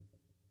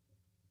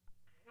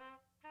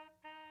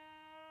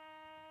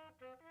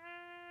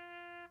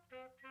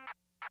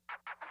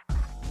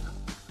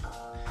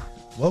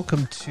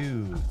Welcome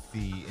to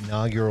the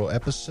inaugural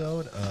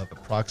episode of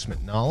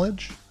Approximate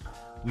Knowledge.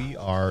 We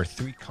are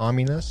three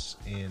communists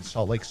in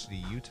Salt Lake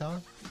City, Utah.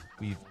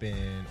 We've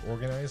been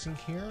organizing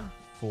here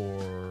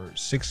for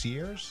 6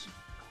 years.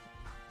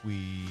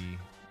 We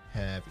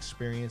have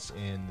experience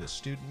in the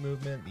student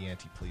movement, the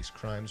anti-police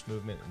crimes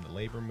movement, and the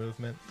labor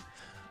movement.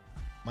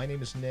 My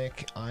name is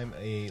Nick. I'm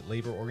a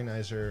labor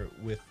organizer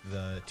with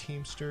the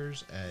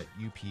Teamsters at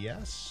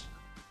UPS.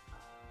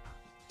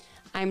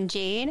 I'm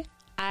Jade.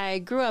 I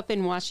grew up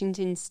in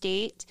Washington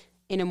State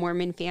in a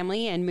Mormon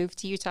family and moved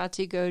to Utah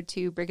to go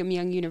to Brigham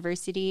Young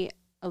University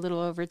a little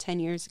over 10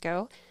 years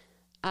ago.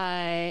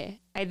 I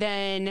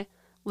then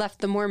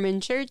left the Mormon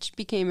church,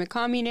 became a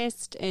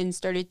communist, and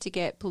started to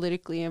get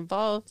politically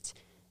involved.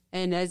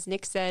 And as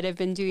Nick said, I've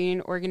been doing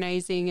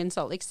organizing in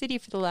Salt Lake City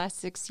for the last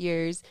 6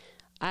 years.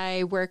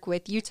 I work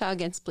with Utah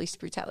Against Police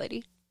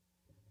Brutality.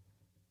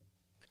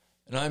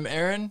 And I'm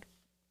Aaron.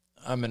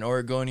 I'm an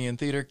Oregonian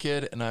theater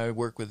kid, and I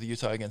work with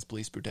Utah Against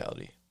Police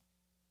Brutality.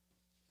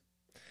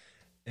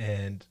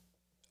 And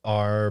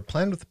our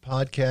plan with the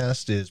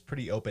podcast is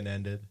pretty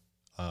open-ended.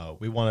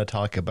 We want to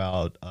talk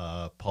about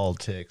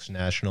politics,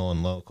 national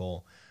and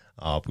local.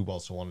 We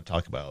also want to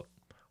talk about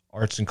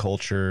arts and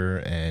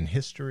culture and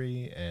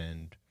history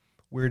and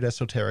weird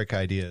esoteric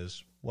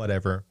ideas,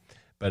 whatever.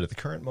 But at the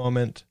current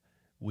moment,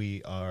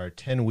 we are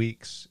 10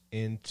 weeks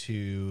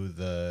into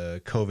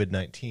the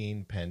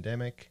COVID-19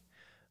 pandemic.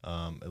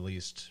 At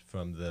least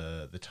from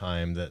the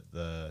time that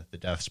the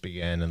deaths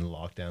began and the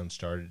lockdown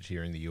started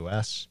here in the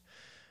U.S.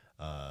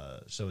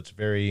 So it's a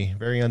very,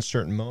 very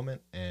uncertain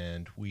moment,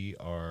 and we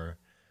are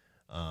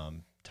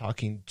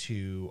talking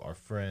to our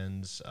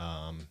friends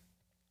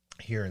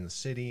here in the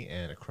city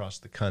and across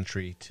the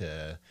country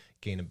to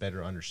gain a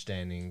better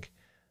understanding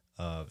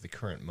of the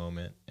current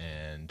moment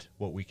and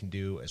what we can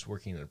do as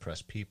working and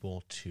oppressed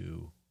people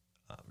to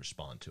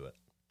respond to it.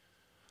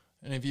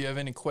 And if you have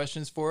any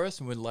questions for us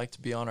and would like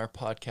to be on our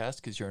podcast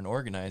because you're an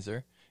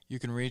organizer, you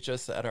can reach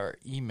us at our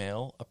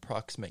email,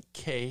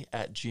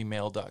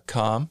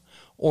 approximatek@gmail.com,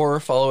 or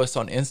follow us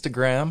on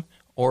Instagram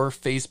or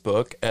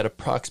Facebook at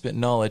Approximate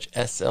Knowledge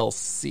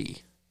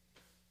SLC.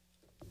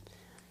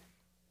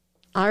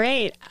 All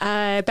right.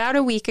 About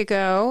a week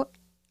ago,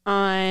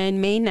 on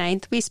May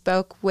 9th, we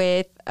spoke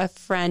with a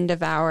friend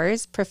of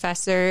ours,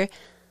 Professor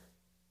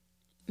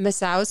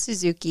Masao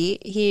Suzuki.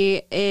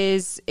 He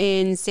is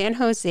in San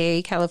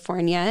Jose,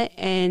 California,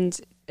 and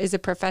is a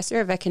professor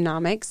of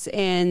economics.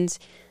 And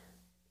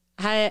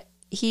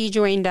he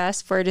joined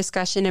us for a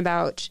discussion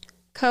about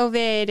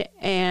COVID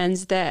and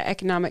the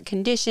economic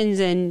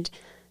conditions and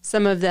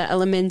some of the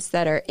elements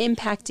that are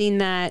impacting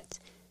that.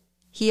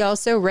 He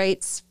also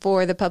writes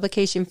for the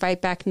publication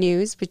Fight Back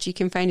News, which you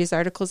can find his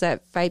articles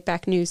at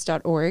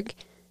fightbacknews.org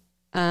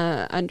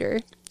under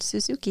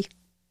Suzuki.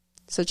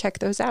 So check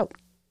those out.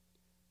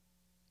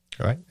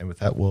 All right, and with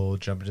that, we'll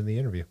jump into the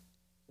interview.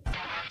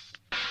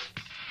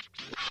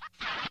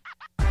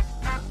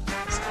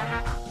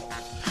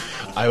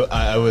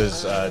 I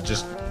was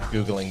just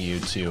Googling you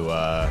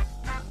to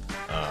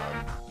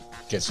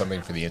get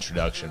something for the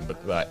introduction,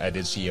 but I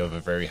did see you have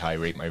a very high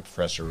Rate My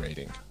Professor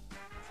rating.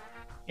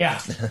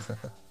 Yeah.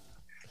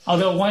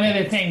 Although one of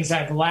the things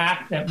I've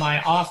lacked that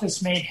my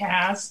office mate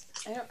has,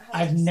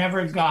 I've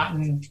never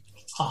gotten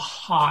a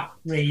hot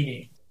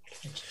rating.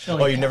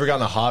 Oh, you've never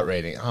gotten a hot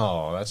rating?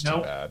 Oh, that's too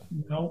bad.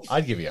 Nope.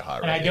 I'd give you a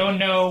hot rating. I don't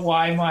know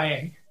why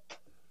my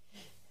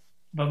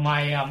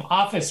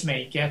office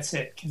mate gets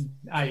it.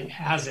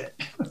 Has it.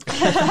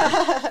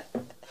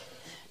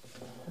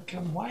 Okay,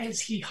 why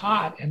is he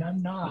hot and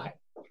I'm not?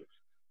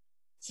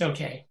 It's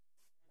okay.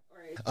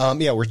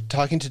 We're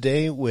talking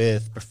today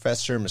with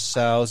Professor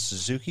Masao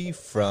Suzuki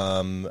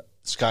from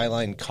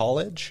Skyline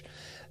College,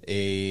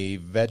 a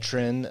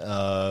veteran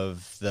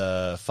of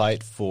the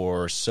fight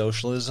for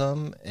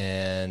socialism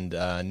and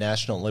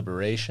national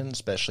liberation,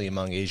 especially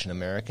among Asian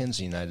Americans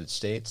in the United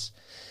States.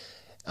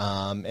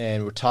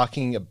 And we're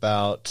talking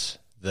about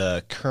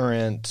the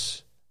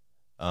current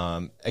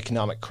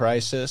economic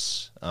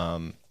crisis,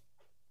 due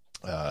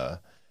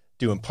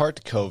in part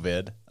to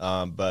COVID,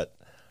 but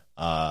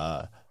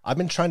I've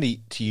been trying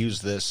to use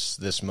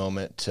this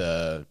moment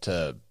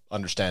to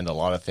understand a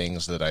lot of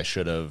things that I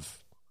should have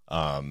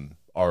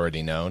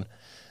already known.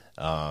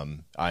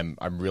 I'm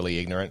really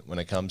ignorant when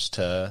it comes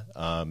to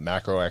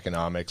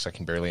macroeconomics. I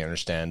can barely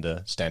understand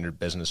a standard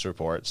business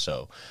report.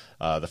 So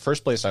the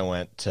first place I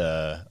went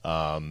to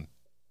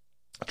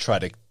try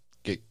to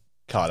get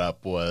caught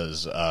up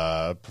was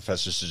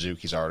Professor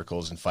Suzuki's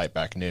articles in Fight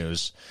Back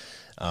News.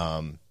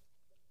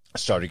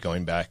 Started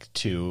going back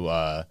to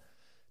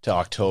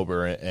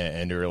October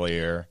and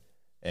earlier,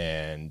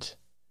 and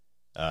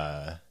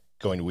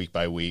going week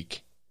by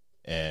week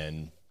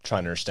and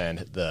trying to understand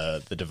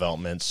the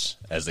developments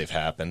as they've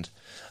happened.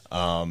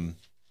 In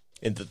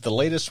the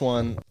latest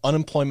one,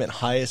 unemployment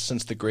highest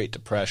since the Great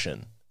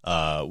Depression,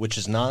 which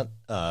is not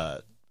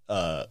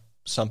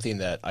something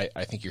that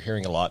I think you're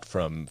hearing a lot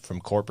from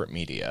corporate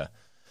media.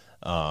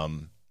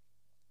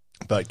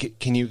 But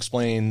can you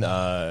explain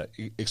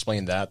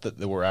that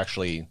we're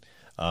actually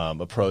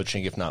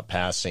approaching, if not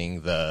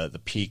passing,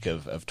 the peak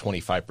of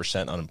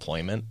 25%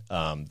 unemployment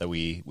that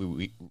we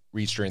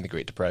reached during the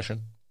Great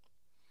Depression?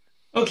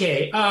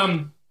 Okay.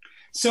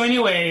 So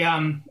anyway,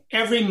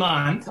 every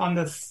month on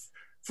the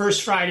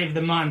first Friday of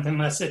the month,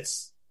 unless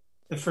it's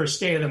the first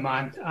day of the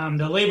month,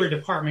 the Labor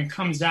Department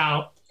comes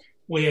out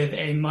with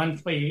a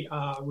monthly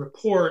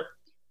report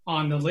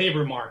on the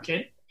labor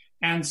market.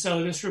 And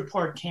so this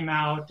report came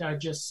out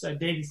just a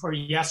day before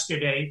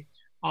yesterday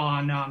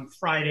on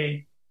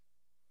Friday,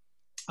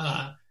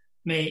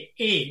 May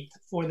 8th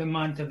for the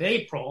month of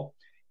April.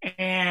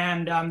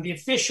 And the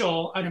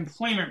official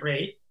unemployment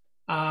rate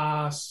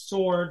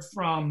soared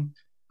from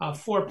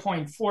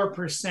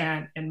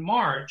 4.4% in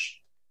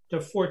March to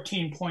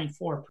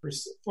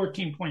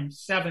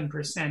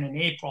 14.7% in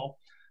April,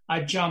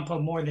 a jump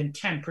of more than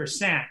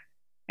 10%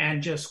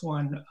 in just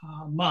 1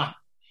 month.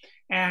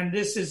 And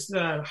this is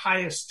the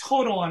highest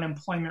total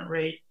unemployment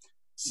rate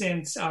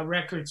since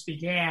records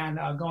began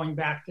going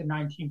back to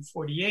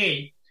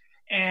 1948.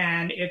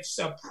 And it's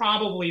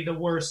probably the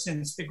worst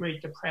since the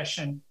Great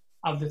Depression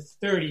of the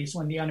 30s,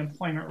 when the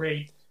unemployment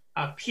rate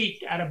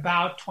peaked at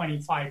about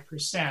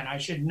 25%. I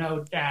should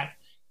note that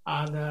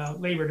the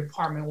Labor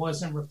Department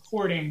wasn't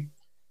reporting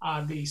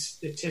these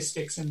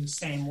statistics in the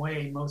same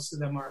way. Most of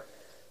them are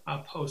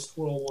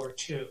post-World War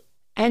II.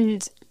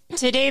 And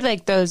today,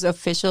 like those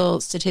official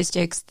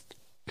statistics,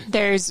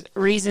 there's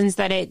reasons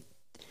that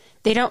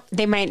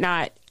they might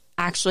not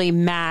actually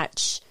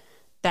match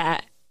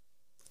that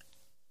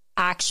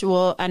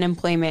actual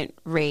unemployment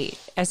rate,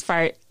 as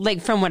far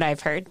like from what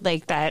I've heard,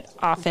 like that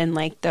often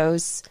like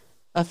those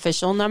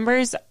official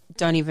numbers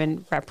don't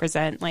even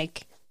represent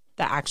like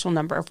the actual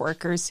number of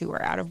workers who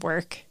are out of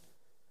work.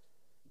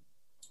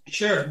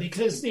 Sure,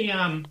 because the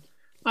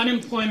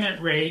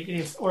unemployment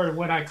rate, or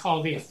what I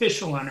call the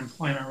official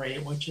unemployment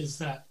rate, which is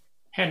the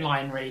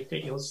headline rate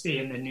that you'll see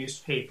in the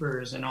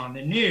newspapers and on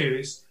the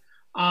news,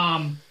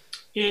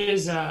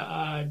 is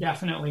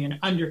definitely an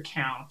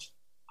undercount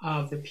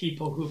of the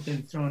people who've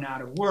been thrown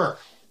out of work.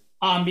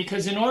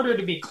 Because in order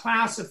to be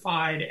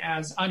classified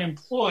as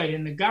unemployed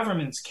in the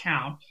government's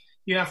count,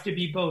 you have to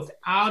be both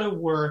out of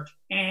work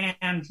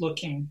and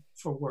looking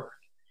for work.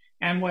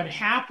 And what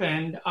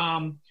happened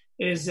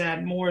is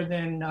that more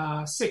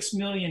than 6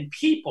 million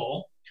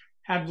people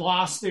had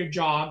lost their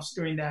jobs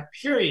during that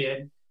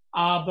period,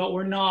 but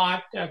were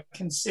not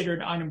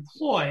considered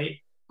unemployed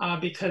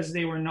because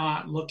they were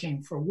not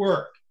looking for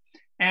work.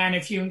 And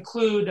if you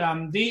include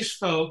these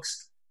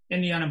folks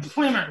in the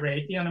unemployment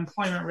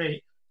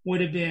rate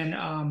would have been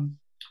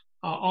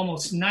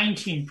almost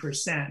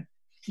 19%,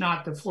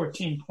 not the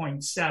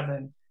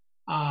 14.7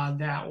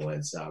 that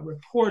was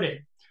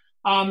reported.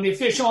 The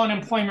official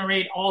unemployment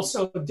rate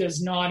also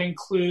does not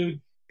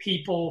include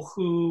people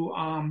who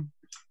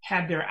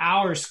had their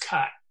hours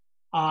cut.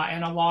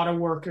 And a lot of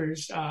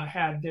workers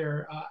had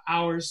their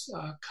hours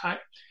cut.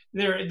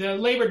 The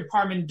Labor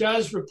Department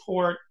does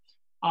report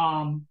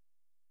on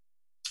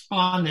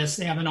this.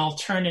 They have an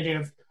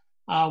alternative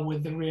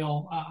with the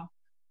real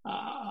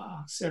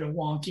sort of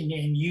wonky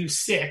name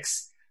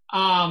U6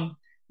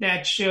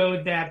 that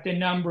showed that the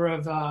number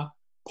of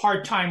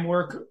part-time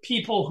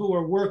people who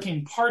were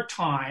working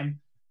part-time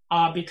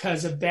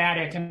because of bad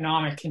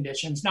economic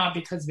conditions, not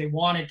because they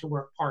wanted to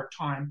work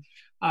part-time,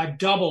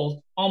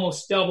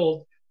 almost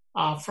doubled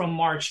from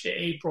March to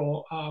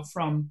April,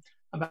 from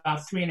about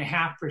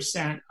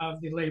 3.5% of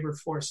the labor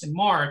force in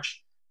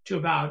March to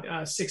about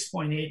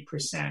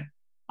 6.8%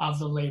 of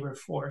the labor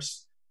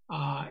force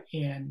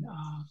in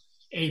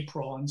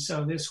April. And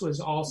so this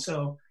was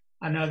also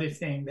another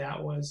thing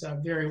that was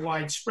very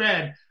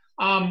widespread.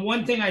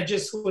 One thing I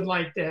just would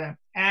like to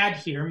add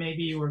here,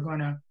 maybe you were going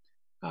to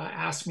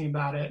ask me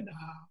about it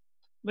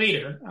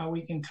later,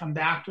 we can come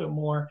back to it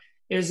more,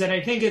 is that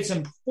I think it's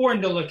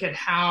important to look at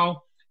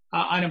how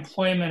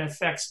unemployment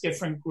affects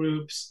different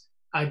groups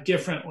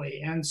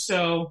differently. And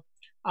so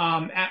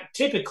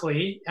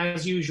typically,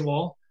 as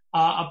usual,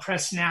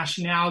 oppressed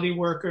nationality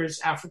workers,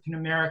 African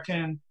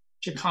American,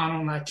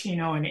 Chicano,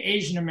 Latino, and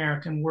Asian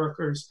American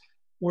workers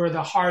were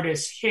the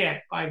hardest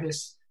hit by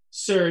this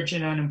surge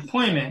in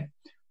unemployment.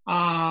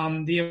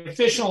 The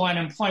official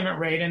unemployment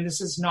rate, and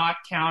this is not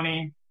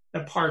counting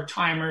the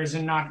part-timers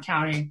and not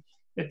counting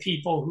the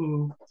people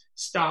who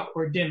stopped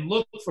or didn't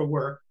look for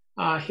work,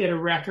 hit a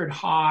record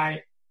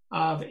high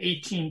of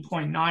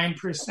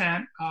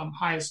 18.9%,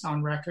 highest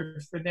on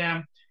record for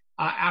them.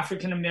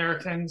 African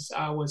Americans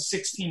was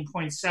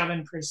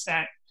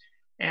 16.7%,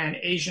 and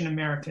Asian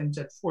Americans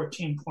at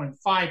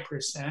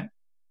 14.5%.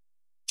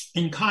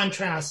 In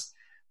contrast,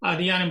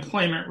 the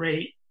unemployment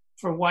rate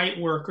for white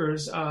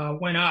workers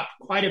went up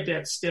quite a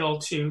bit still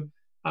to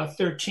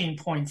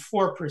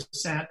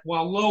 13.4%,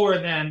 while lower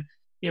than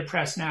the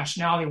oppressed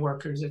nationality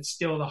workers. It's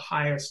still the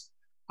highest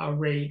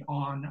rate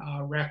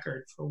on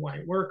record for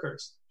white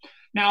workers.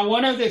 Now,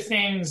 one of the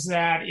things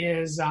that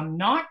is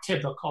not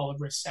typical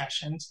of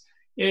recessions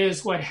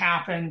is what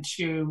happened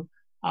to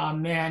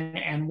men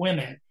and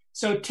women.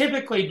 So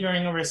typically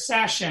during a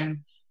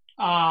recession,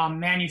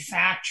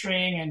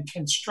 manufacturing and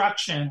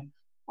construction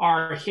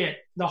are hit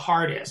the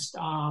hardest.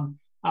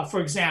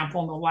 For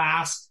example, in the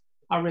last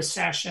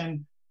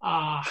recession,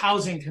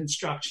 housing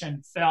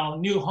construction fell,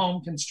 new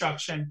home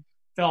construction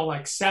fell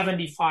like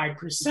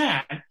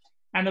 75%,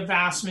 and the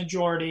vast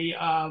majority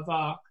of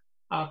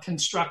home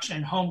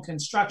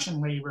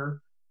construction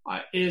labor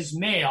is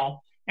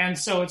male. And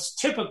so it's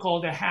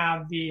typical to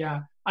have the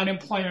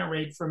unemployment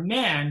rate for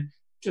men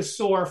to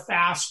soar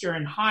faster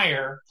and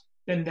higher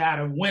than that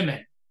of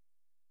women.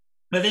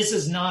 But this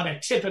is not a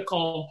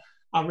typical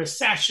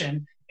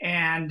recession,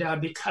 and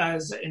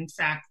because, in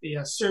fact,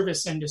 the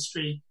service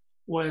industry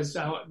was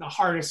the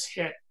hardest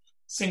hit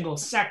single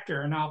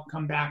sector, and I'll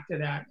come back to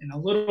that in a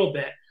little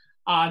bit,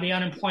 the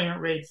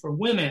unemployment rate for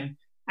women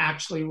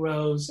actually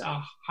rose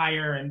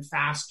higher and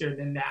faster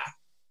than that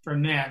for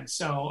men.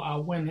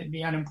 So when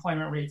the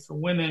unemployment rate for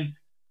women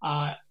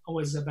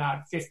was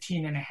about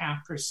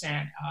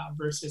 15.5%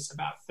 versus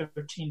about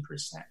 13%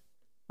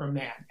 for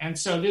men. And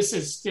so this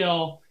is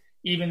still,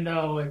 even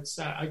though it's,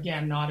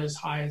 again, not as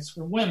high as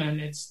for women,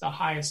 it's the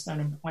highest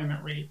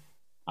unemployment rate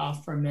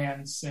for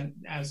men since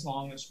as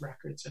long as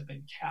records have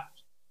been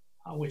kept,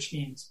 which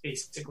means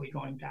basically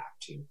going back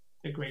to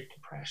the Great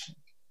Depression.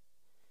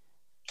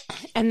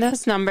 And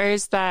those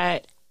numbers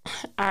that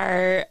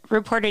are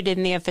reported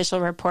in the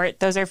official report,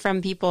 those are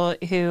from people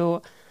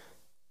who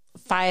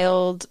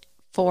filed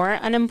for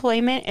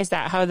unemployment? Is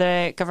that how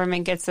the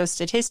government gets those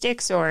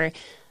statistics? Or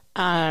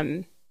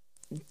is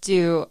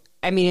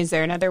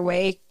there another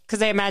way?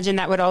 Because I imagine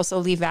that would also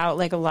leave out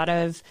like a lot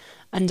of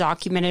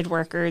undocumented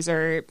workers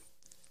or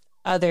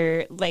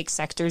other like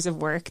sectors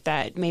of work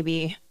that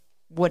maybe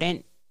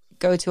wouldn't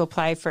go to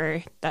apply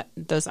for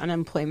those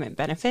unemployment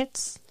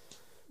benefits.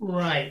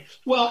 Right.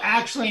 Well,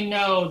 actually,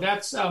 no,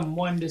 that's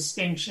one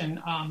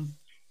distinction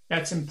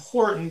that's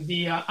important.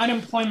 The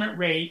unemployment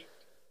rate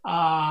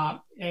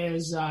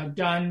is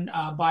done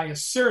by a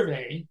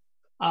survey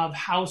of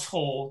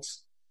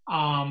households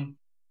that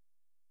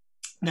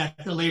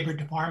the Labor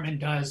Department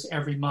does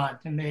every month,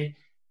 and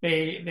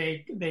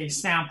they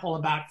sample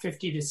about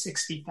 50 to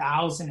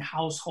 60,000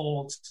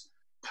 households,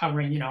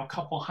 covering a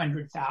couple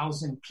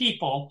 100,000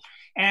 people,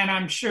 and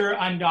I'm sure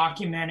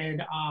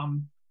undocumented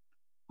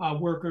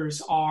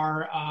workers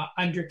are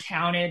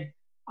undercounted,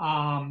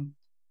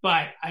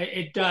 but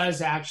it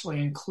does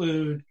actually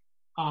include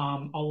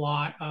a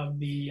lot of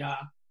the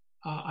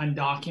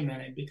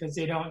undocumented, because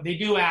they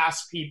do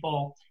ask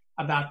people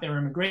about their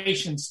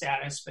immigration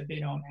status, but they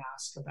don't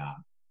ask about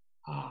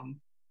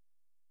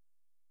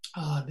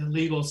the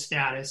legal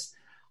status.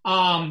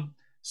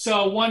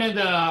 So one of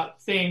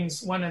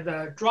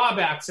the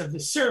drawbacks of the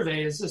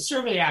survey is the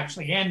survey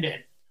actually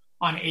ended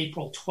on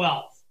April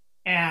 12th.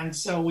 And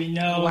so we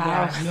know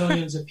that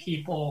millions of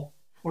people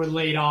were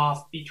laid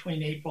off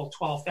between April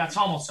 12th. That's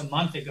almost a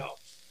month ago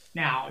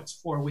now. It's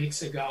 4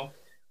 weeks ago.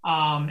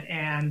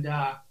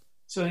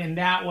 So in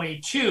that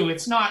way, too,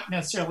 it's not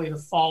necessarily the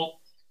fault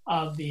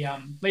of the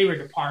Labor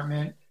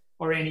Department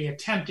or any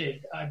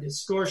attempted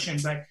distortion,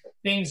 but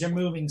things are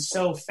moving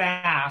so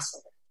fast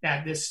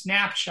that this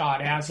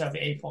snapshot as of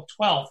April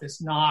 12th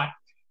is not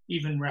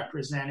even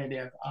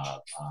representative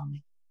of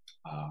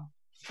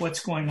what's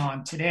going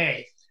on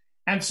today.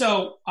 And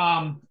so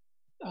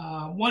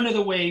one of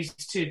the ways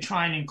to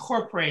try and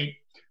incorporate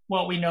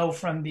what we know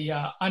from the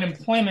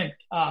unemployment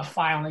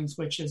filings,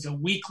 which is a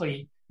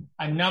weekly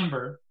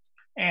number,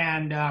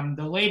 and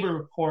the labor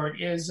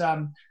report is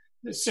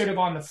sort of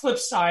on the flip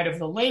side of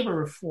the labor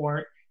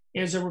report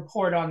is a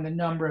report on the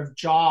number of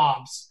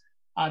jobs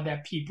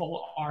that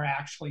people are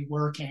actually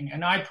working.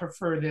 And I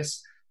prefer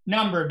this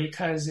number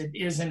because it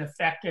isn't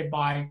affected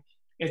by,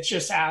 it's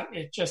just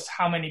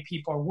how many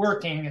people are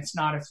working. It's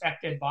not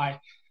affected by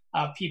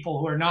people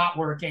who are not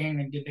working,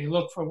 and did they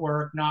look for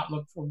work, not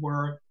look for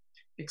work,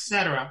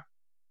 etc.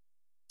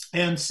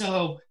 And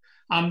so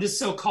this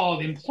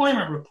so-called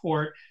employment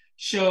report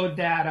showed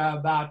that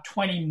about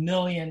 20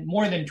 million,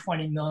 more than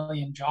 20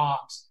 million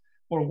jobs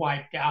were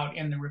wiped out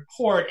in the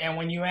report. And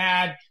when you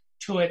add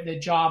to it the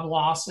job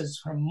losses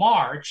from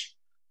March,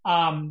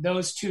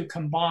 those two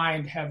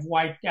combined have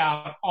wiped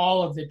out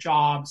all of the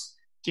jobs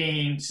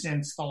gained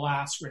since the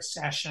last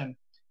recession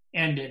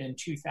ended in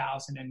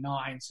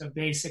 2009. So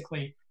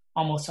basically,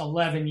 almost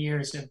 11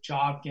 years of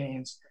job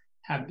gains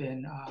have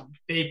been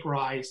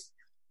vaporized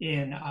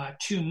in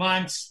 2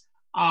 months.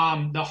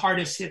 The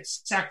hardest hit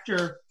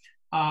sector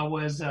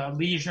was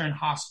leisure and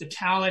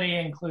hospitality,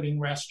 including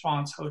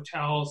restaurants,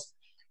 hotels,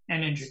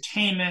 and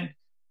entertainment.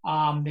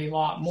 They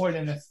lost more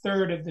than a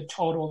third of the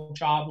total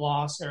job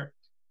loss, or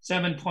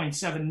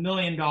 $7.7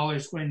 million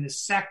were in this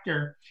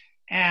sector.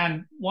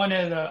 And one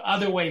of the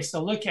other ways to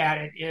look at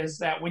it is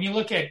that when you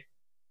look at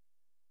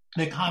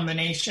the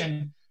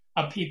combination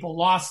of people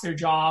lost their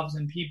jobs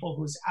and people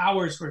whose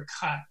hours were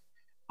cut,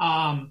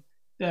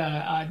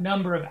 the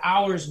number of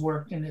hours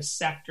worked in this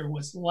sector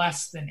was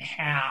less than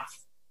half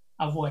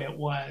of what it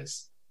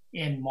was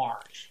in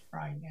March,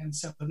 right? And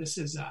so this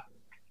is a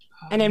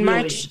really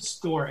March,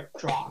 historic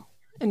drop.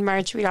 In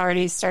March, we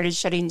already started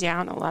shutting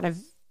down a lot of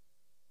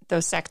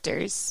those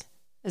sectors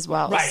as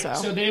well. Right.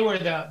 So they were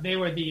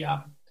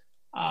the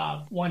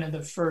one of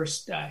the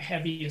first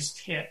heaviest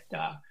hit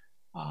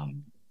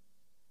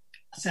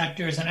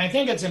sectors. And I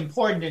think it's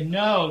important to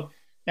note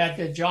that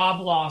the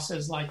job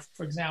losses, like,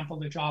 for example,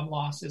 the job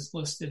losses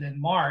listed in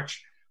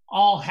March,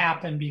 all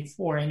happened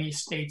before any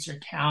states or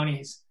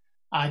counties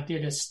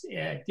did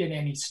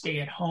any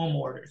stay-at-home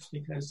orders,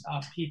 because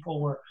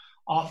people were,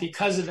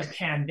 because of the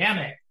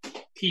pandemic,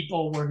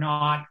 people were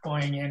not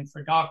going in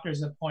for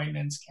doctor's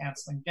appointments,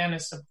 canceling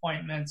dentist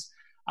appointments,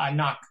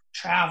 not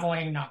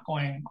traveling, not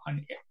going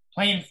on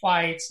plane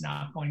flights,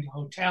 not going to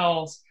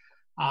hotels,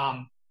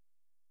 and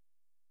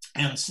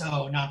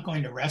so not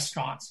going to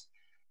restaurants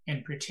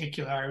in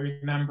particular. I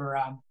remember,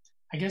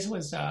 I guess it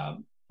was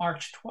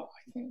March 12th,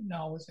 I think,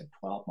 no, was it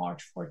 12th,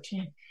 March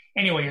 14th?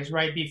 Anyway, it was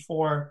right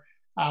before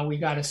we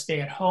got a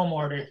stay-at-home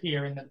order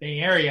here in the Bay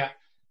Area,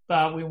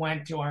 but we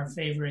went to our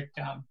favorite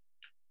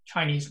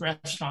Chinese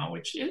restaurant,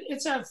 which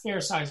it's a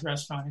fair-sized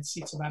restaurant. It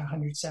seats about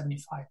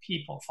 175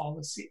 people. If all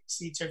the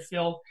seats are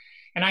filled.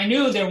 And I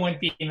knew there wouldn't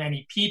be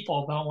many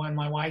people, but when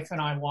my wife and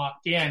I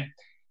walked in,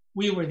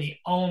 we were the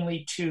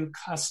only two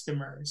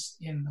customers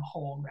in the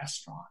whole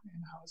restaurant.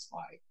 And I was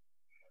like,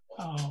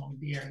 oh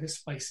dear, this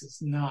place is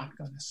not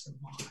going to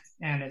survive.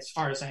 And as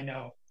far as I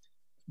know,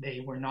 they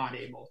were not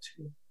able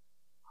to.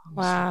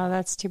 Wow,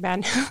 that's too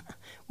bad.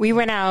 We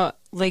went out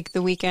like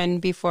the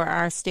weekend before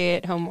our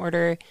stay-at-home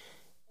order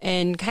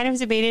and kind of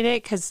debated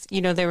it because,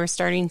 you know, there were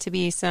starting to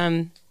be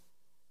some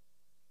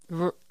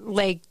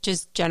like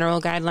just general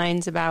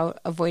guidelines about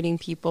avoiding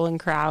people in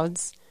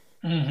crowds.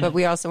 Mm-hmm. But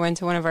we also went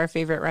to one of our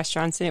favorite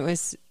restaurants and it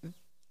was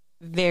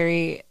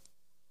very,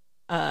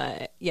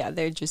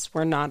 there just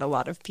were not a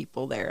lot of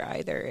people there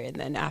either. And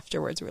then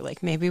afterwards we're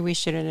like, maybe we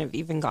shouldn't have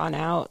even gone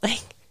out.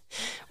 Like,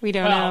 we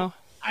don't know.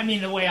 I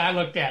mean, the way I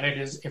looked at it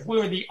is if we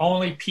were the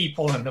only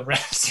people in the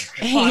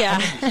restaurant,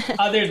 yeah. I mean,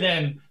 other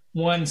than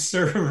one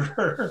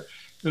server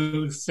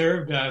who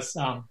served us,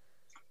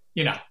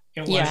 you know,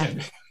 it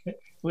wasn't, it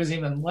was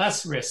even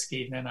less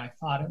risky than I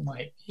thought it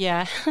might be.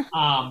 Yeah.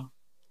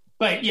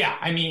 But yeah,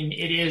 I mean,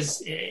 it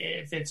is,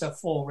 if it's a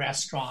full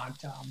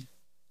restaurant,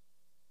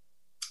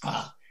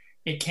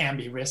 it can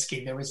be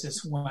risky. There was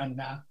this one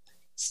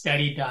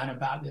study done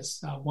about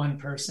this one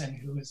person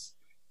who was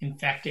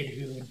infected,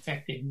 who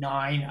infected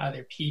 9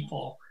 other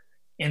people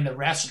in the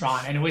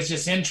restaurant. And it was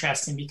just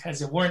interesting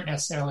because it weren't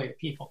necessarily the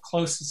people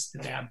closest to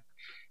them.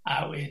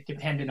 It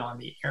depended on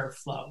the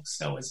airflow.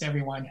 So it was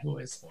everyone who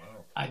was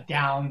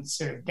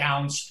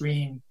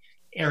downstream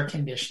air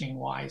conditioning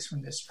wise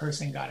when this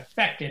person got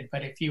affected.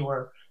 But if you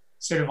were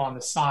sort of on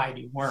the side,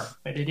 you weren't.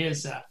 But it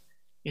is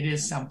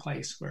some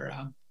place where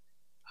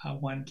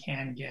one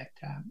can get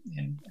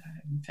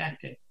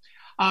infected.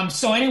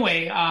 So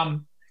anyway,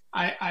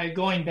 I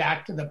going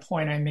back to the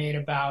point I made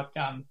about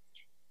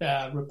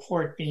the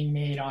report being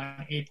made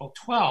on April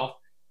 12th,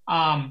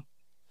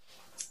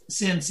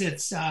 since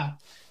it's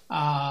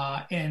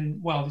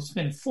it's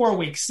been 4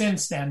 weeks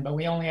since then, but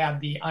we only have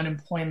the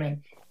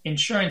unemployment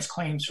insurance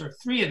claims for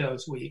 3 of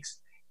those weeks.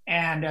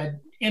 And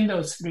in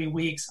those 3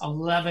 weeks,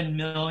 11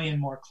 million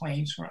more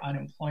claims for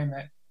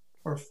unemployment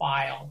were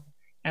filed.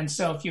 And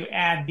so if you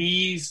add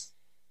these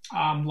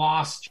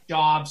lost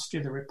jobs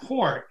to the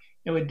report,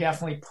 it would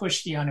definitely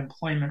push the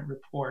unemployment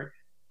report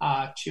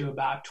to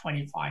about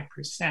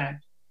 25%,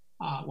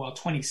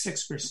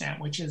 26%,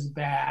 which is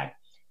bad,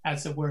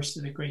 as the worst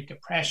of the Great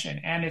Depression.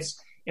 And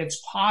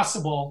it's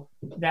possible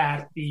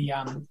that the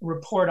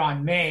report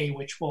on May,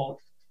 which will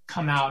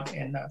come out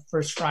in the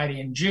first Friday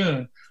in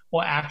June,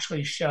 will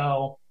actually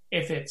show,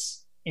 if it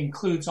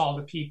includes all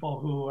the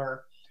people who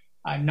are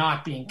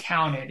not being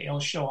counted, it'll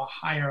show a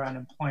higher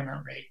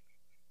unemployment rate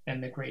than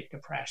the Great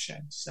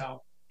Depression.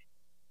 So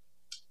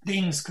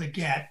things could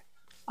get,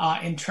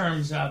 in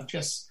terms of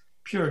just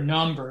pure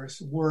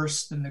numbers,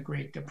 worse than the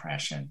Great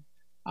Depression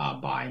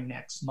by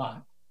next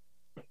month.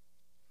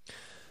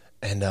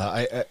 And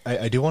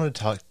I do want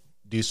to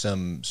do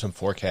some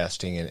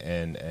forecasting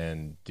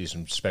and do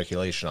some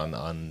speculation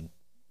on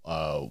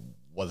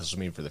what this will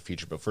mean for the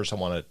future. But first, I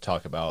want to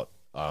talk about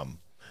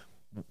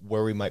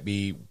where we might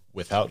be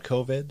without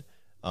COVID,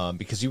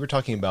 because you were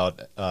talking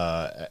about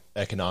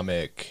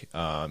economic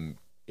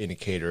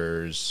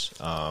indicators.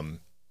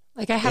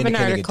 Like I have an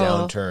article.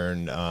 A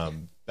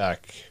downturn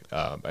back,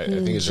 I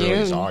think as early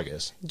as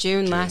August.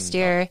 June last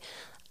year.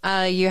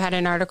 You had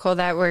an article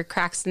that were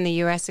cracks in the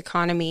U.S.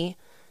 economy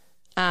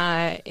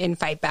in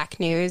Fight Back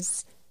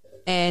News,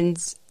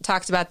 and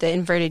talked about the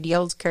inverted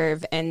yield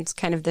curve and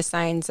kind of the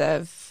signs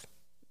of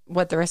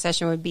what the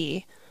recession would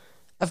be.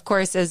 Of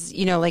course, as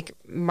you know, like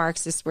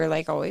Marxists, we're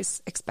like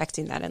always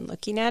expecting that and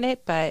looking at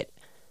it. But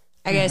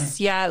I guess,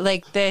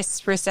 like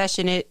this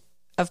recession, it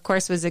of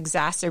course was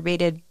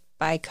exacerbated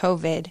by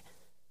COVID.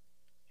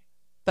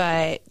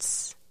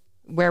 But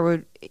where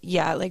do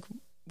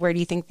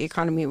you think the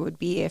economy would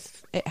be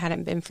if it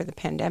hadn't been for the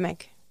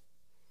pandemic?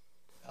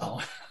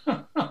 Oh.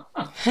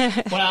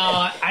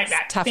 Well, I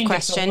think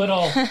question. It's a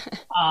little,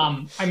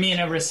 I mean,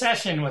 a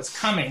recession was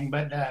coming,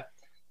 but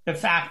the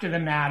fact of the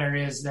matter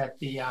is that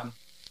the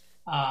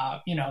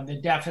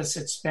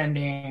deficit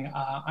spending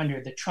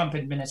under the Trump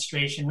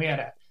administration, we had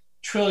a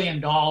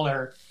trillion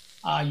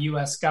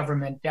U.S.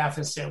 government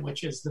deficit,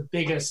 which is the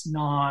biggest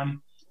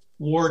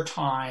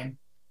non-wartime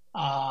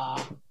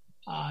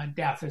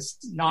deficit,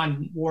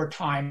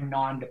 non-wartime,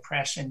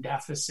 non-depression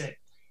deficit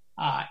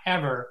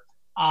ever,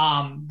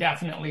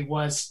 definitely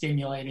was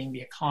stimulating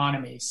the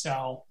economy.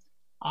 So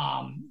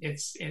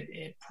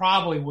it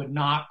probably would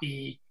not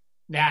be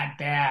that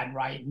bad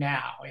right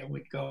now. It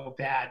would go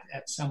bad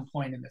at some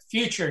point in the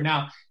future.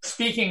 Now,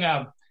 speaking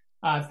of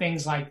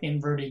things like the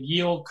inverted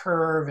yield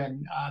curve,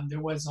 and there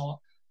was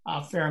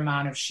a fair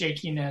amount of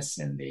shakiness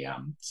in the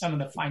some of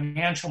the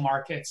financial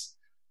markets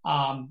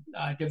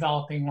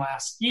developing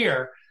last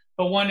year.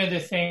 But one of the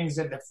things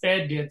that the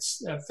Fed did,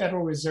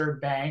 Federal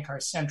Reserve Bank, our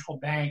central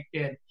bank,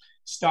 did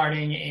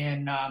starting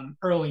in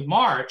early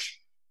March,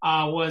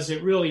 was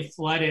it really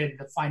flooded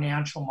the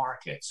financial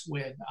markets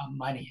with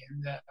money.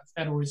 And the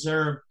Federal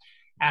Reserve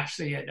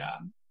actually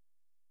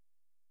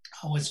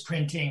was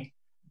printing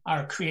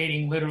or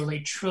creating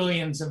literally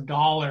trillions of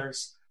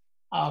dollars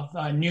of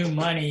new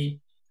money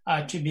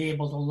to be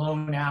able to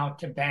loan out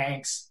to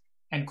banks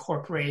and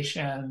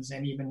corporations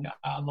and even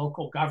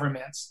local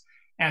governments.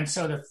 And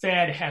so the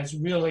Fed has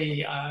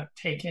really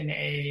taken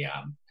a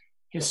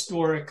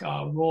historic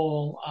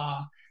role.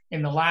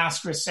 In the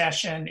last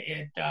recession,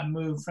 it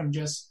moved from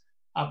just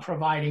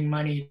providing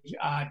money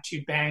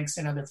to banks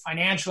and other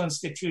financial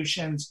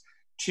institutions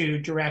to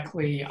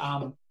directly,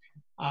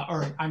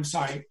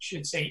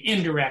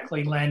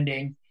 indirectly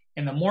lending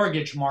in the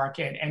mortgage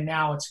market. And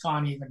now it's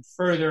gone even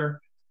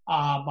further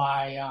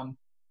by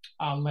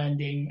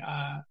lending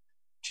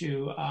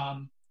to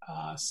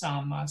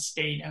some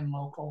state and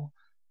local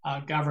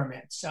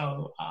government.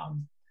 So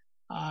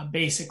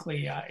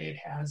basically, it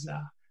has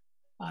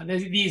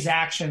these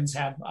actions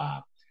have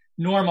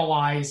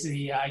normalized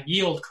the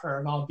yield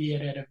curve,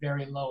 albeit at a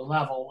very low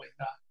level, with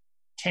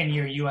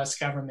 10-year U.S.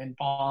 government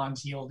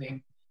bonds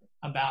yielding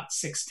about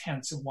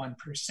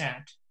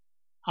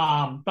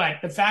 0.6%. But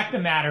the fact of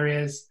the matter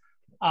is,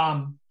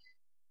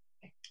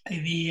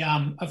 the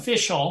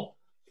official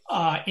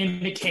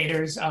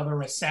indicators of a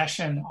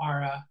recession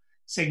are a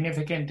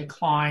significant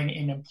decline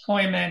in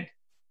employment,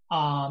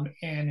 in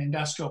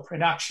industrial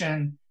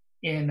production,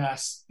 in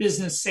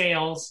business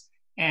sales,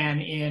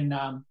 and in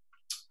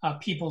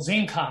people's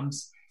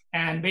incomes.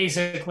 And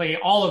basically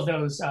all of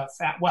those,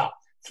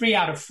 3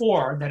 out of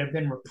 4 that have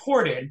been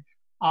reported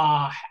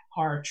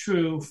are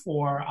true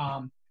for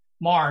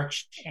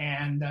March,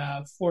 and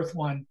the fourth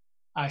one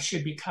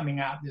should be coming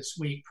out this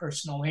week,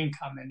 personal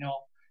income, and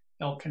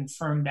they'll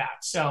confirm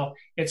that. So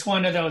it's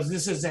one of those,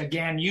 this is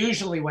again,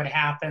 usually what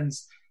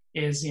happens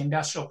is the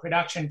industrial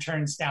production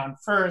turns down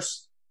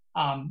first,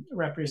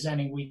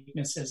 representing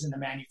weaknesses in the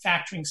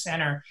manufacturing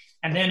center,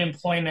 and then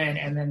employment,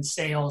 and then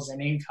sales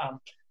and income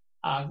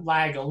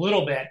lag a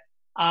little bit.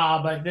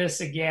 But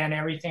this, again,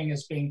 everything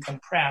is being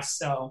compressed.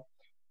 So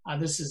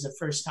this is the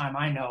first time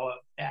I know of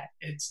that.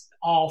 It's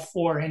all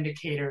 4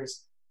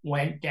 indicators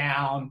went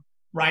down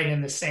right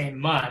in the same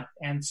month.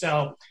 And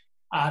so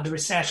the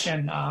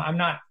recession, I'm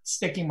not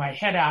sticking my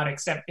head out,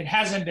 except it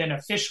hasn't been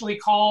officially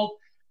called,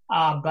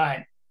 but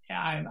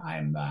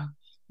I'm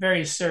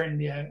very certain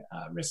the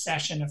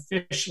recession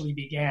officially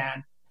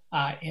began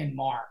in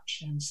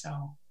March. And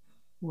so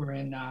we're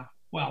in,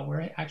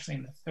 we're actually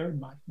in the 3rd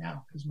month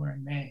now because we're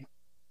in May.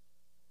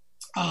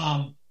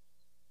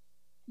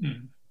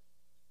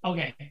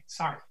 Okay,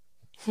 sorry.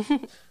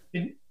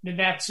 Did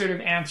that sort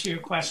of answer your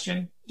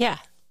question? Yeah.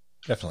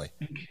 Definitely.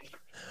 Okay.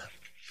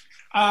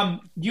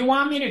 Do you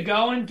want me to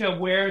go into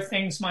where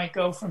things might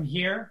go from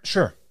here?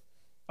 Sure.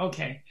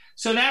 Okay.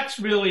 So that's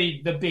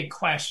really the big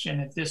question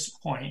at this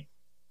point.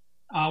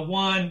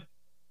 One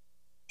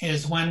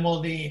is, when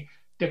will the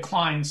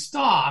decline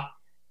stop?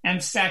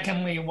 And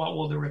secondly, what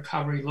will the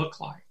recovery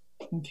look like?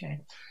 Okay.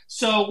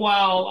 So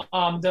while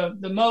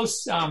the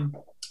most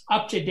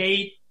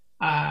up-to-date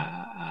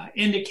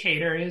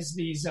indicator is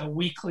these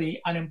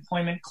weekly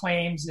unemployment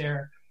claims,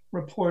 they're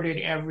reported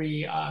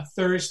every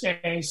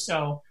Thursday.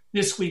 So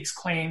this week's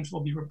claims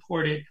will be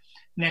reported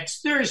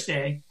next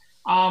Thursday.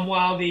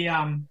 While the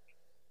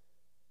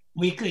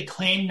weekly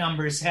claim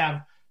numbers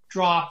have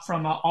dropped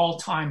from an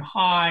all-time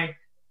high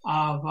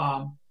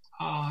of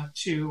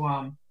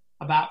to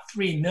about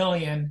 3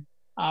 million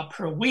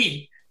per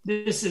week,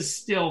 this is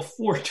still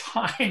 4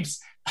 times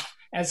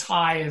as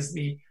high as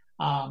the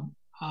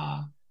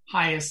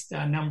highest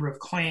number of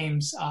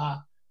claims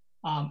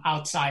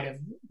outside of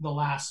the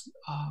last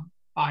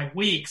 5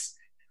 weeks.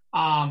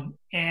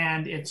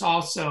 And it's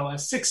also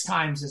 6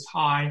 times as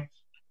high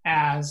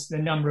as the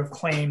number of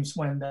claims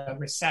when the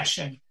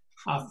recession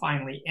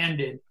finally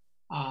ended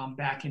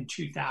back in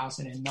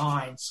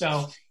 2009.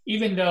 So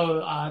even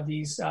though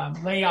these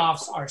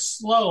layoffs are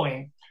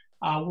slowing,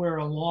 we're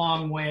a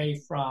long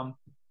way from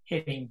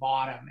hitting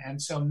bottom.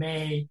 And so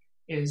May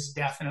is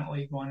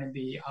definitely going to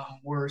be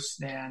worse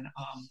than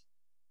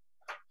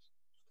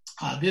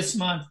this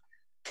month,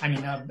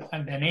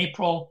 than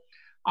April.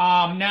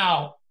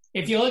 Now,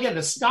 if you look at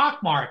the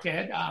stock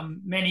market,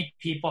 many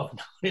people have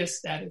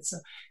noticed that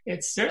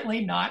it's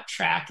certainly not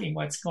tracking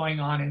what's going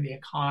on in the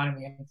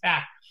economy. In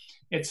fact,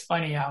 it's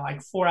funny,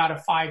 like 4 out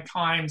of 5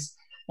 times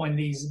when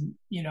these,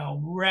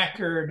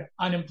 record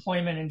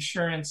unemployment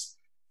insurance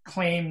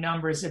claim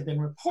numbers have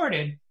been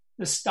reported,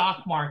 the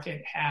stock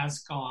market has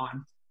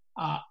gone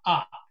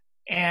up.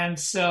 And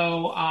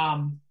so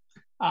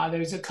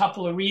there's a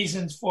couple of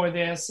reasons for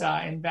this.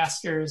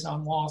 Investors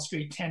on Wall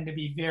Street tend to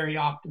be very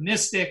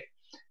optimistic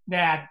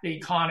that the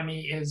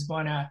economy is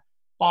going to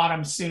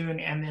bottom soon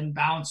and then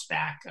bounce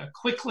back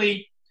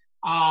quickly.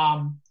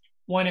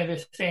 One of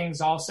the things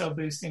also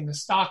boosting the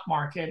stock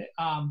market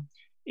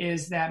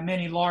is that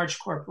many large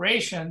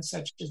corporations,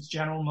 such as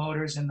General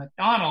Motors and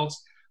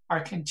McDonald's, are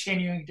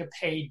continuing to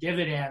pay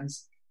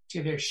dividends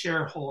to their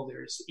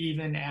shareholders,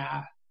 even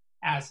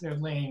as they're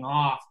laying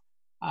off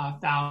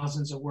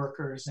thousands of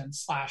workers and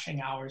slashing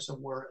hours of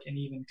work and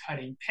even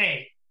cutting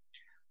pay.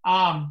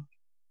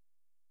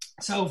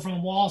 So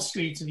from Wall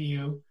Street's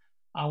view,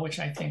 which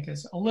I think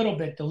is a little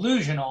bit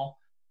delusional,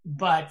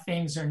 but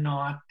things are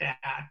not that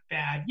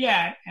bad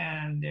yet,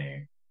 and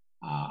they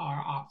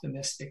are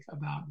optimistic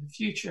about the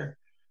future.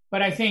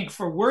 But I think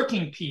for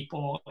working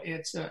people,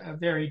 it's a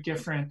very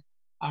different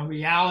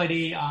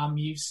reality.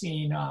 You've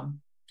seen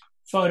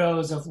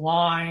photos of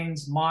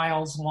lines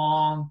miles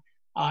long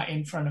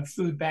in front of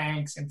food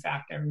banks. In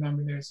fact, I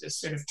remember there's this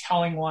sort of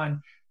telling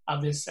one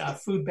of this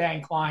food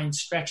bank line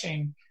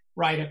stretching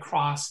right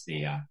across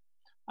the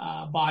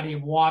body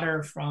of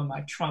water from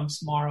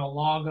Trump's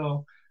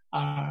Mar-a-Lago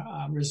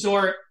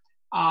resort.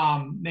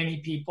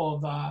 Many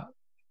people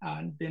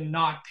have been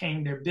not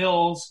paying their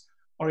bills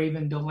or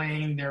even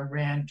delaying their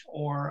rent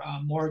or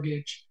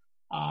mortgage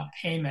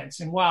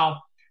payments. And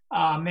while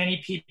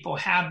many people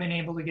have been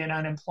able to get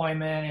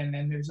unemployment, and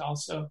then there's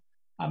also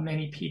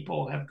many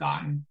people have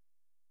gotten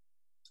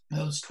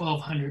those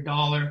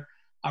 $1,200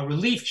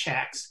 relief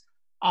checks,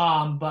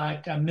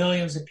 but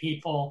millions of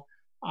people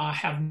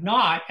have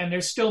not, and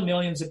there's still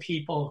millions of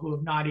people who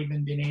have not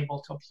even been able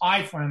to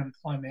apply for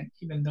unemployment,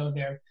 even though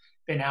they've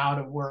been out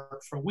of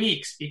work for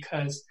weeks,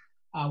 because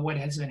what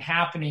has been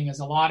happening is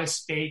a lot of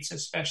states,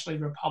 especially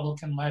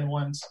Republican-led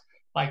ones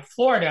like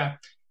Florida,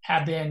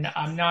 have been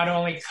not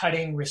only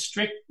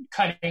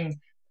restricting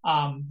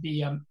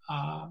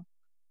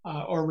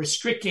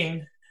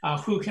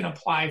who can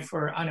apply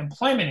for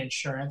unemployment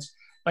insurance,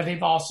 but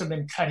they've also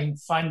been cutting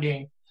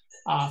funding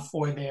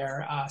for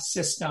their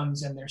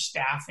systems and their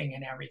staffing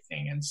and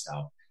everything. And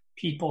so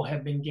people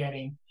have been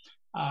getting,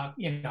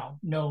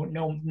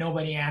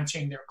 nobody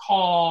answering their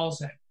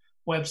calls and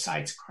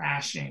websites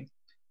crashing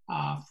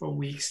for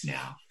weeks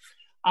now.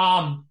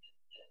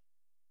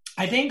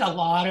 I think a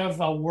lot of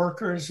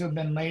workers who've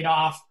been laid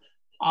off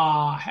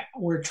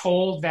were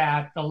told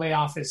that the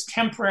layoff is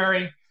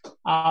temporary,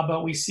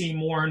 but we see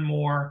more and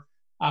more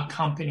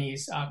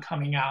companies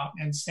coming out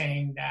and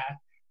saying that,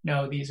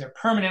 no, these are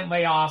permanent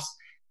layoffs.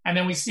 And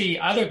then we see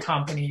other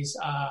companies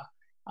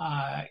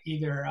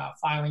either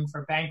filing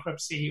for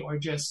bankruptcy or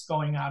just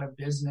going out of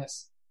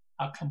business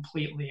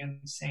completely and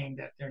saying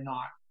that they're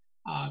not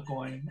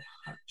going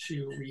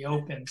to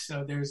reopen.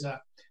 So there's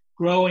a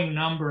growing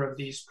number of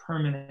these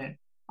permanent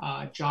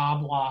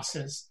job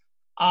losses.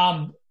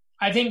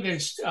 I think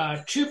there's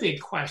 2 big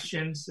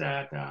questions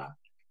that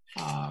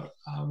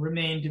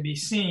remain to be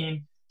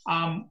seen.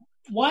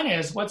 One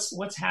is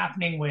what's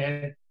happening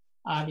with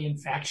the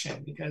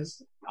infection,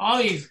 because all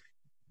these,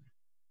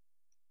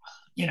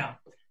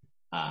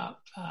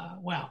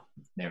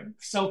 they're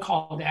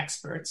so-called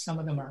experts, some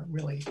of them are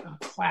really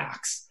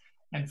quacks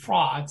and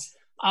frauds,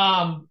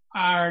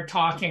 are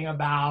talking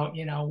about,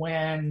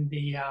 when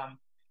the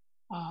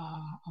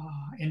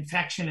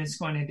infection is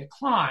going to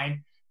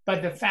decline.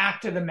 But the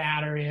fact of the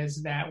matter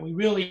is that we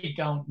really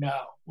don't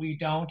know. We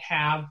don't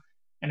have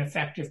an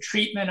effective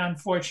treatment,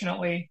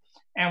 unfortunately,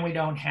 and we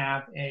don't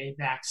have a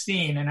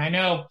vaccine. And I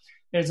know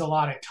there's a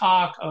lot of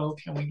talk,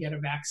 can we get a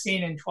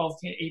vaccine in 12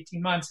 to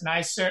 18 months? And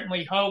I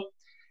certainly hope,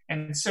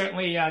 and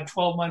certainly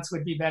 12 months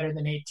would be better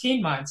than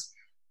 18 months.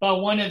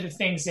 But one of the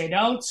things they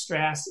don't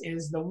stress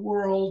is the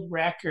world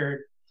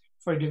record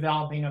for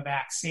developing a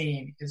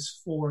vaccine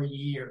is 4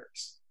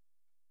 years.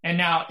 And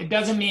now it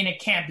doesn't mean it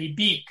can't be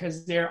beat,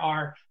 because there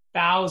are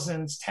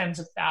thousands, tens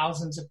of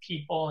thousands of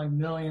people and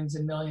millions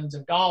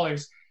of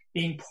dollars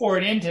being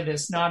poured into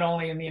this, not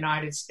only in the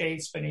United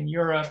States, but in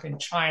Europe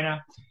and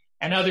China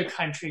and other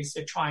countries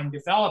to try and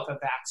develop a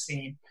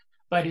vaccine.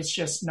 But it's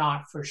just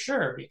not for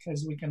sure,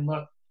 because we can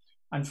look,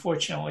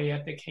 unfortunately,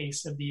 at the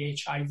case of the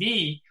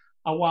HIV.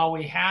 While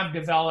we have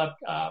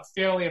developed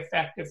fairly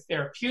effective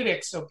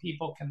therapeutics so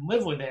people can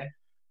live with it,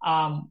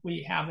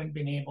 we haven't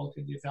been able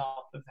to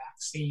develop a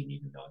vaccine,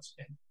 even though it's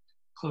been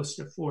close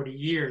to 40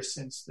 years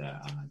since the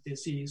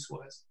disease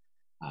was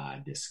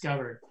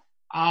discovered.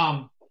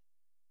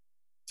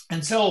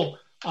 And so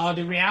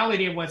the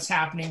reality of what's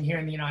happening here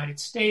in the United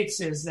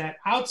States is that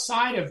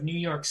outside of New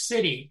York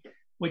City,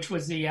 which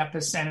was the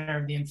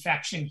epicenter of the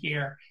infection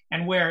here,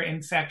 and where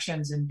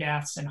infections and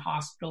deaths and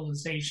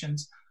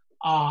hospitalizations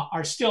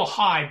are still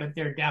high, but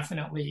they're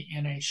definitely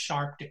in a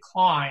sharp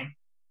decline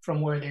from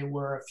where they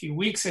were a few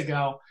weeks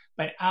ago.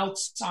 But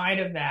outside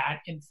of that,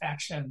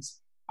 infections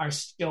are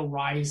still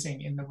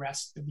rising in the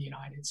rest of the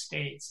United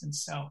States. And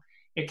so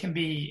it can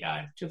be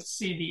to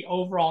see the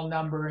overall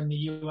number in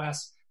the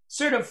US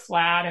sort of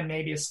flat and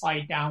maybe a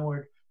slight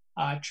downward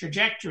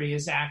trajectory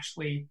is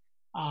actually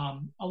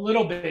a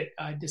little bit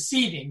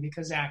deceiving,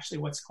 because actually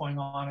what's going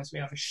on is we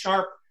have a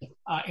sharp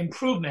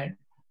improvement,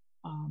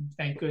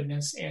 thank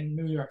goodness, in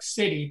New York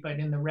City, but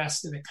in the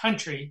rest of the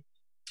country,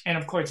 and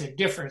of course it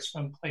differs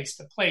from place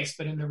to place,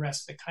 but in the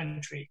rest of the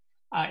country,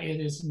 it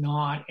is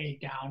not a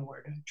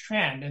downward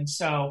trend. And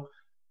so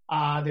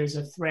there's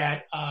a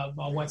threat of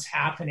what's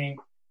happening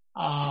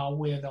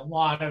with a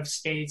lot of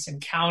states and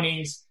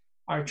counties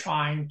are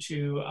trying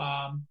to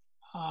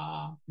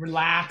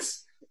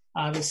relax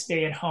the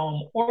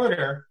stay-at-home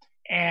order.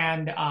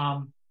 And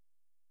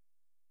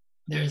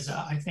there's,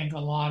 I think, a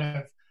lot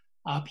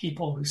of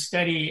people who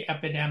study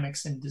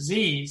epidemics and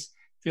disease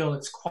feel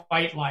it's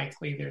quite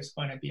likely there's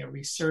going to be a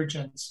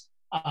resurgence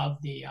of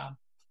the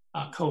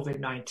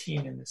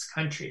COVID-19 in this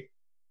country.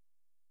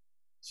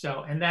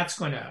 So, and that's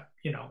going to,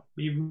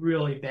 be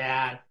really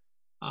bad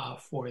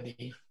for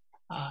the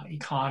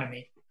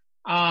economy.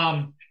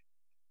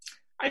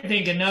 I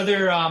think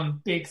another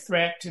big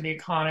threat to the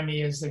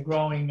economy is the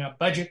growing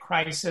budget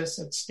crisis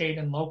at state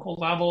and local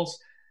levels.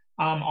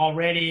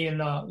 Already in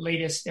the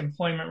latest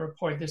employment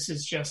report, this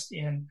is just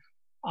in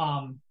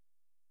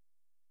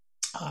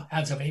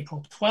as of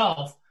April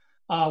 12th,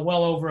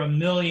 well over 1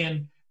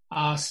 million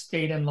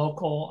state and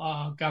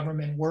local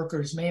government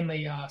workers,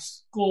 mainly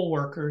school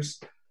workers,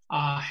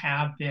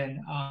 have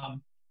been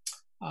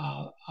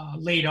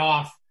laid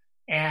off.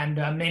 And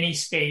many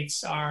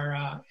states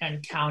are,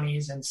 and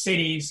counties and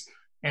cities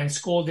and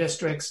school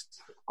districts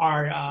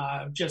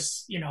are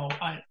just,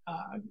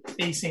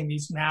 facing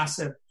these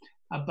massive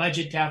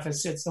budget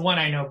deficits. The one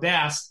I know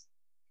best,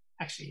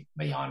 actually,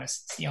 to be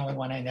honest, it's the only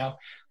one I know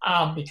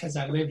because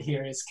I live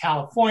here, is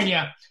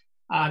California.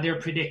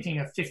 They're predicting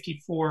a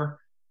 $54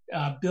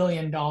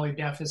 billion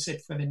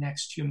deficit for the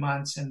next 2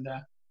 months in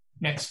the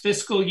next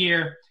fiscal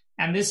year.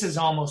 And this is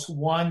almost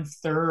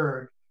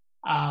 1/3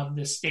 of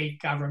the state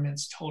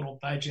government's total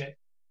budget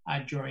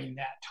during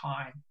that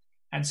time.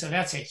 And so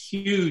that's a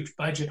huge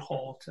budget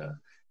hole to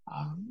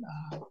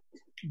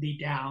be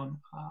down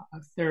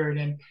a third.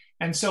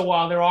 And so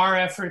while there are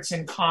efforts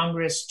in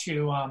Congress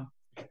to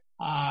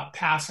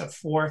pass a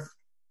fourth,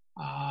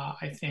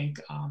 I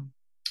think,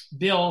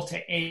 bill to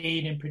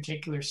aid, in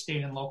particular,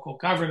 state and local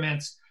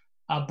governments,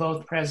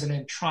 both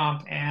President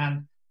Trump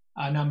and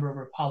a number of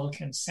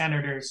Republican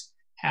senators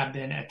have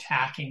been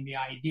attacking the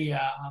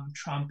idea.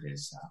 Trump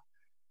is,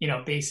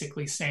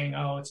 basically saying,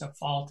 it's a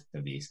fault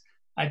of these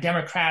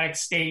Democratic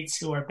states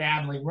who are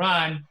badly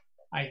run.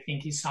 I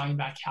think he's talking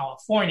about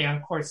California.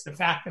 Of course, the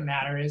fact of the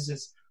matter is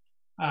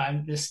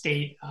the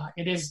state,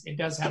 it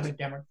does have a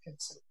Democrat.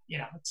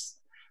 It's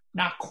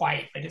not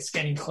quite, but it's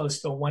getting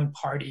close to a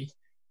one-party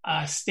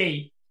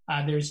state.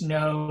 There's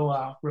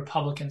no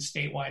Republican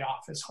statewide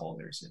office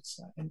holders. It's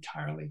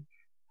entirely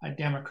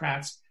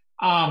Democrats.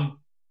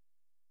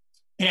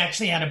 It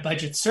actually had a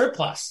budget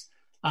surplus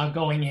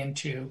going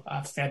into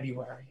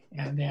February.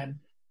 And then,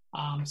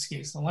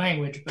 excuse the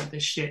language, but the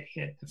shit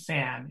hit the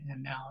fan,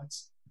 and now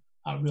it's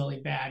really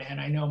bad.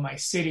 And I know my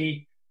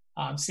city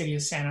of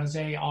San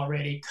Jose,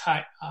 already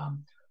cut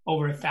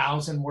over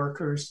 1,000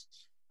 workers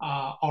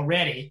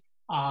already,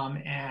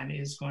 and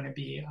is going to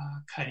be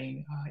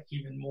cutting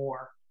even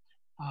more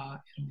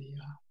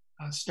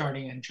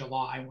starting in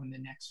July, when the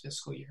next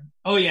fiscal year.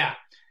 Oh, yeah.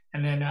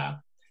 And then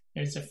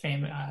there's a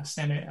famous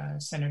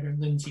Senator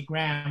Lindsey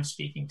Graham,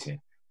 speaking to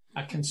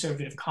a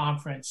conservative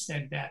conference,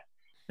 said that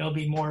there'll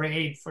be more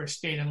aid for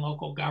state and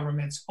local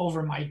governments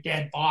over my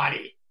dead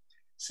body.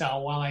 So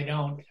while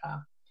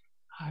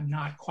I'm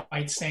not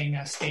quite saying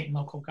state and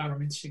local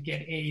governments should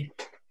get aid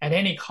at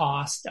any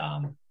cost,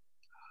 I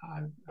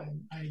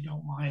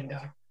don't mind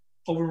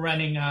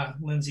overrunning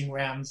Lindsey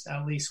Graham's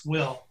at least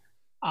will.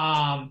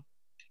 And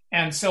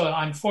so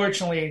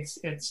unfortunately,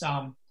 it's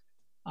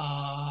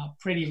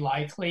pretty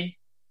likely.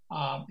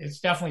 It's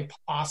definitely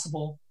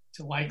possible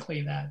to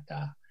likely that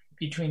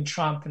between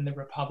Trump and the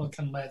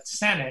Republican-led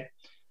Senate,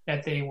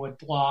 that they would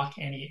block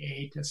any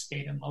aid to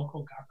state and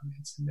local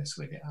governments. And this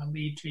would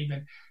lead to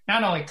even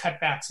not only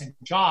cutbacks in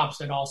jobs,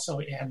 but also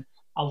in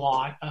a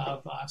lot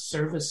of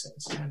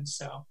services. And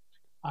so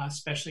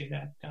especially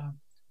that,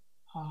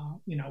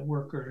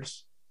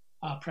 workers,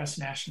 oppressed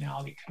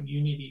nationality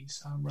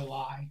communities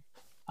rely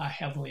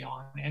heavily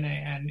on.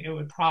 And it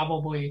would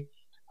probably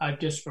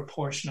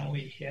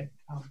disproportionately hit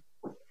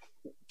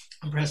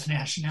oppressed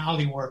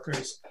nationality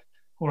workers,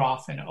 who are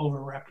often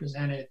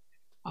overrepresented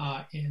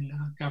in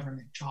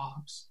government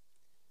jobs.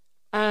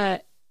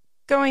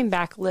 Going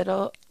back a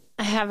little,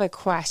 I have a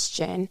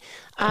question.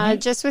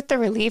 Just with the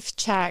relief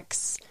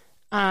checks,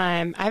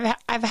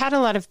 I've had a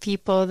lot of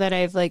people that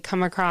I've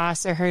come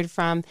across or heard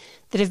from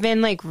that have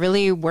been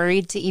really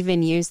worried to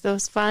even use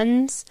those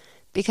funds,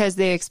 because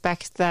they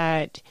expect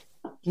that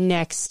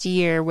next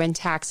year when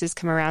taxes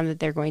come around that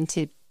they're going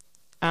to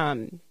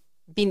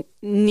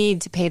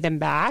need to pay them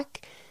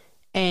back,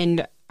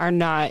 and are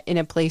not in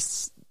a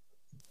place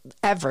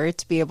ever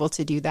to be able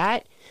to do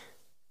that.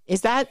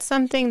 Is that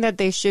something that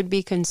they should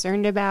be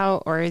concerned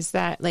about, or is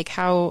that like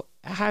how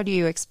do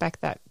you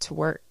expect that to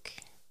work?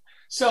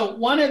 So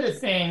one of the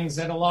things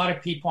that a lot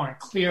of people aren't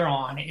clear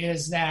on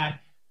is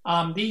that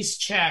these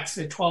checks,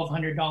 the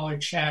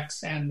 $1,200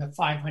 checks and the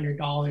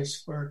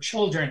 $500 for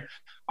children,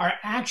 are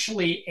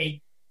actually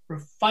a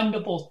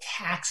refundable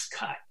tax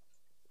cut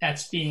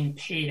that's being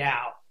paid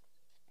out.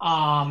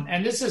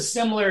 And this is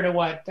similar to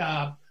what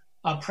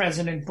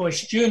President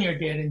Bush Jr.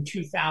 did in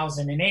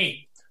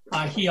 2008.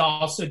 He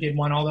also did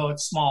one, although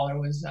it's smaller. It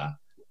was, I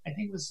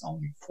think it was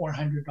only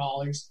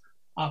 $400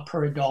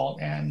 per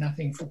adult and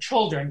nothing for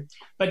children.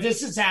 But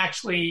this is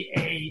actually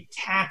a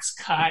tax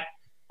cut,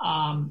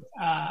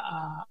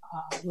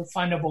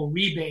 refundable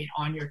rebate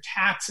on your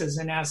taxes.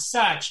 And as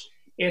such,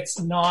 it's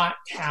not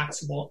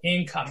taxable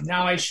income.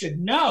 Now, I should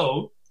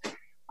note,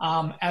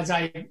 as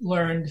I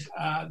learned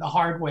the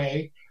hard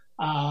way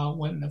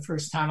when the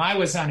first time I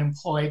was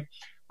unemployed,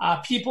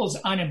 people's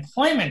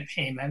unemployment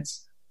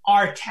payments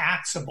are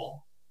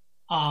taxable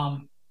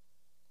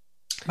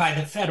by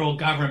the federal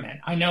government.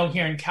 I know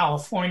here in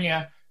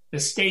California, the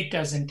state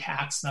doesn't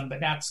tax them, but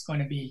that's going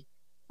to be,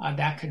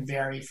 that could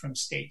vary from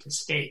state to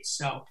state.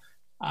 So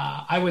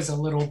I was a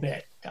little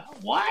bit,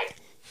 what?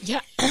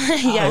 Yeah.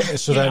 Yeah.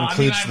 So that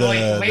includes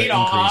I'm laid the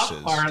off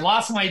increases. or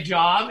lost my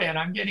job and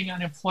I'm getting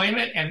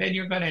unemployment, and then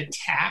you're going to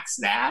tax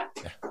that.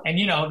 And,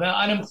 the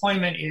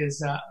unemployment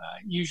is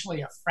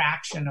usually a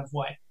fraction of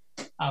what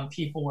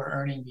people were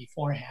earning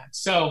beforehand.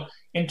 So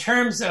in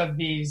terms of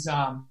these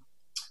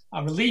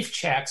relief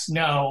checks,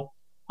 no,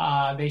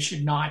 they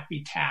should not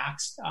be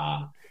taxed.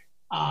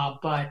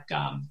 But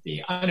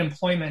the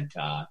unemployment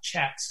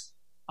checks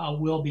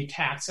will be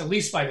taxed, at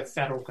least by the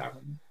federal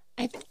government.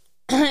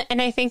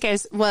 And I think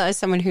as well as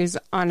someone who's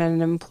on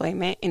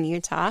unemployment in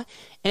Utah,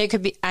 and it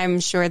could be, I'm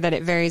sure that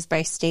it varies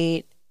by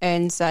state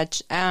and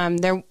such,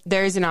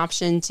 there's an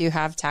option to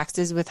have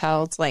taxes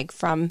withheld like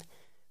from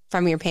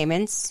your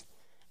payments.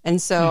 And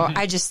so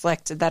I just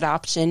selected that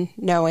option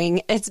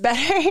knowing it's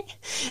better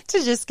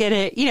to just get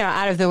it,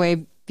 out of the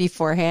way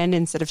beforehand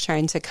instead of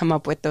trying to come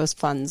up with those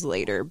funds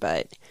later.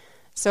 But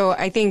so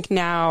I think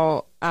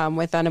now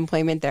with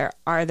unemployment, there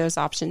are those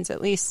options, at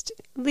least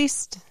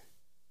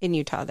in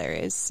Utah there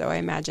is. So I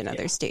imagine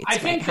other states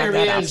might have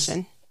that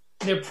option.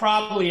 There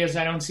probably is.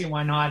 I don't see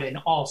why not in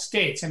all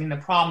states. I mean, the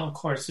problem, of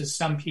course, is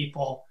some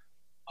people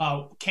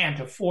can't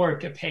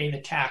afford to pay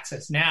the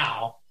taxes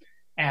now.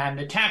 And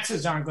the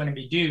taxes aren't going to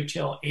be due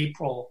till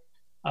April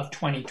of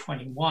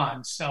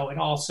 2021. So it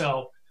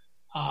also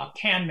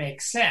can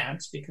make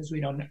sense because we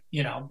don't,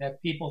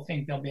 that people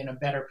think they'll be in a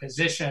better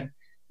position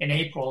in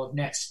April of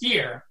next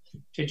year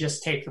to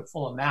just take the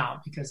full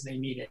amount because they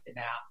need it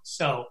now.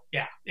 So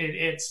yeah,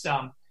 it's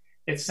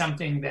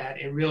something that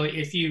it really,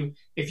 if you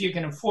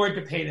can afford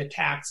to pay the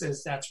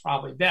taxes, that's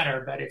probably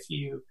better. But if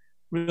you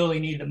really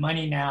need the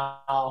money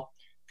now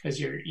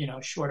because you're,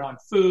 short on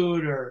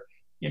food or,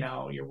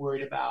 you're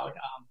worried about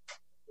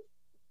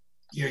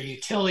your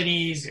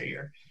utilities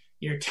or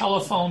your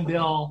telephone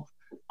bill,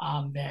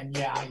 then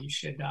yeah, you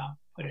should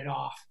put it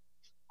off.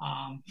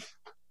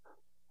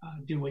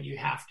 Do what you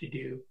have to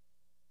do.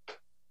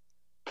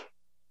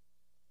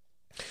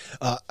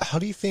 How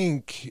do you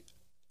think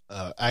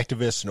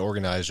activists and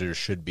organizers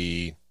should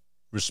be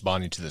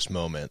responding to this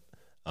moment?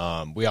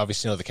 We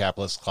obviously know the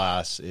capitalist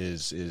class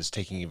is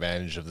taking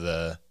advantage of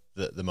the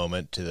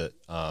moment to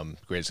the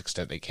greatest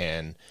extent they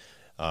can.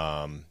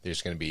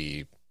 There's going to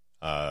be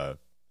a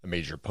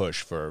major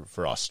push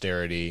for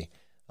austerity,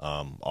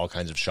 all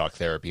kinds of shock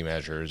therapy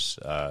measures,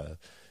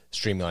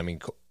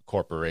 streamlining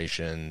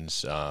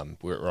corporations.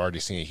 We're already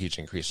seeing a huge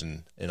increase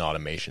in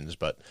automations,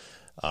 but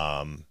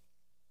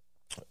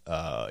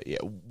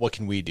what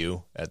can we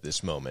do at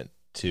this moment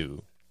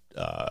to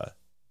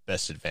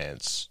best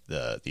advance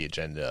the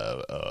agenda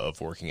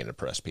of working and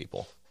oppress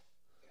people?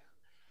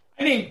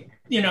 I think,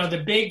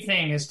 the big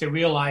thing is to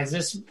realize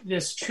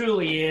this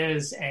truly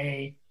is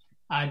a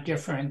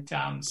different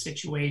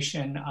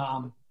situation.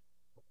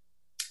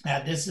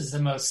 That this is the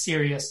most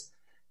serious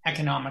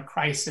economic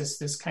crisis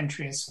this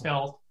country has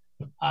felt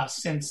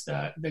since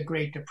the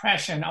Great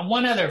Depression.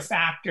 One other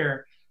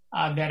factor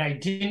that I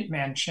didn't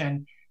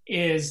mention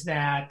is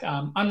that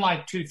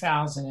unlike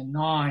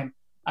 2009,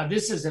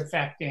 this is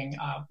affecting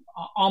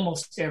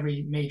almost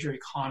every major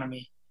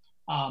economy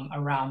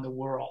around the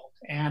world.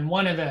 And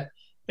one of the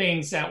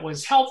things that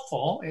was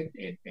helpful,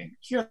 it didn't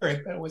cure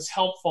it, but it was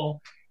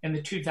helpful in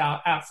the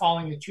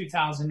following the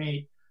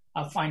 2008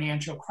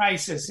 financial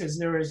crisis, is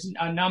there is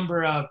a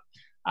number of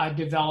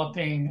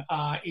developing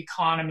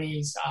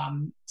economies,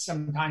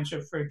 sometimes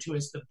referred to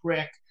as the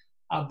BRIC,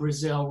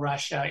 Brazil,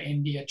 Russia,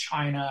 India,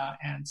 China,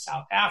 and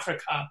South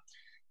Africa,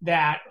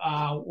 that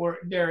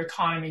their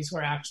economies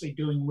were actually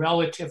doing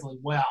relatively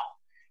well.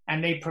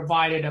 And they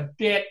provided a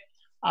bit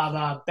of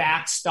a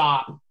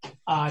backstop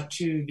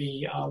to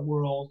the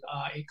world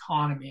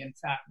economy. In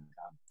fact,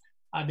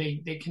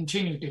 they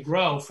continued to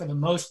grow for the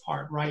most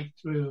part right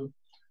through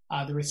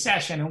the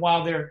recession. And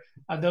while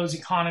those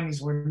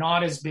economies were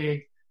not as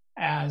big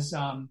as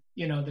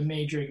the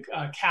major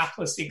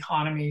capitalist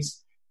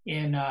economies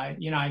in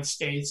United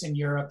States and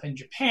Europe and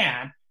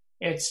Japan,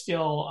 it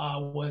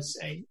still was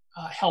a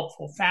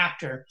helpful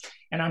factor.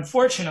 And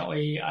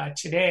unfortunately,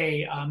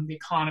 today, the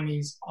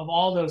economies of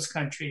all those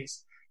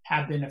countries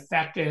have been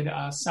affected,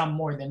 some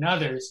more than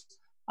others,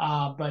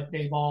 but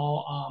they've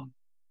all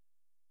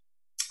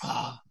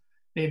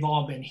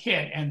been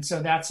hit. And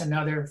so that's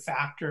another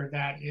factor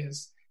that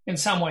is in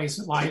some ways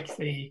like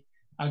the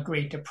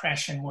Great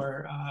Depression,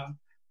 where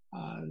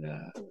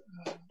the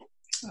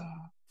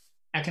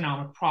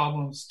economic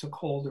problems took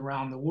hold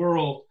around the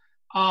world.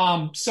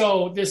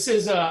 So this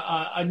is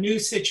a new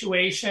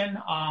situation.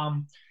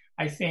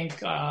 I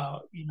think,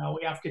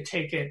 we have to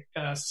take it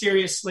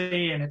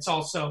seriously. And it's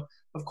also,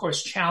 of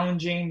course,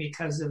 challenging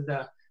because of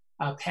the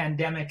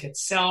pandemic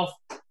itself,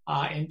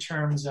 in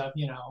terms of,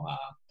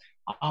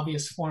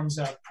 obvious forms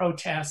of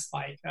protest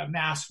like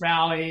mass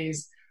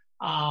rallies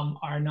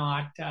are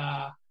not,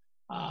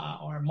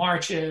 or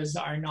marches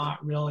are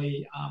not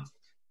really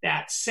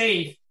that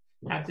safe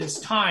at this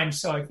time.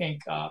 So I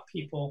think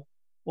people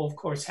will, of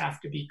course,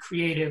 have to be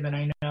creative. And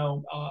I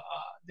know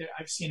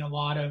I've seen a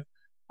lot of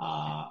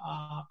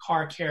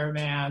car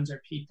caravans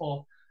or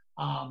people,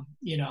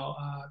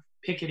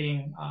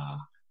 picketing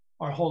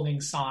or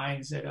holding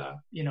signs at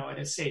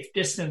a safe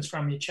distance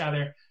from each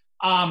other.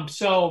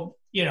 So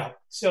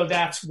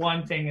that's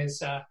one thing,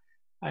 is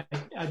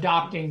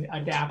adapting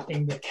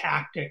the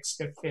tactics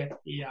to fit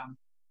the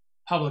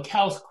public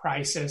health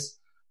crisis.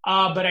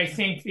 But I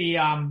think the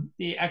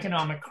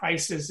economic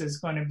crisis is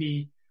going to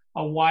be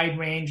a wide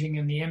ranging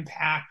in the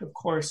impact. Of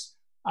course,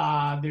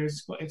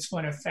 it's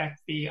going to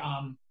affect the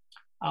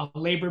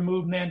labor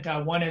movement.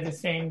 One of the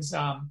things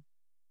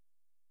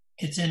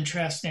it's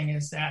interesting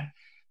is that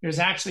there's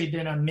actually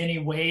been a mini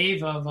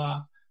wave of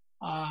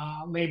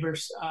labor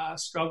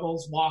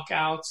struggles,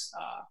 walkouts,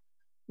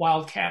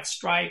 wildcat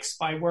strikes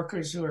by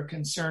workers who are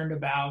concerned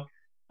about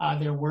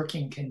their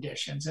working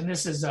conditions. And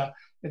this is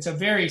it's a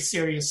very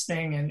serious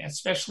thing, and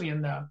especially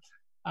in the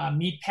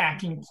meat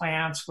packing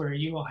plants, where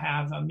you will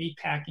have meat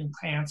packing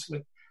plants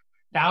with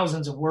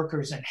thousands of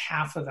workers and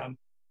half of them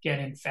get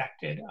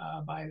infected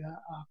by the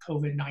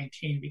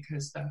COVID-19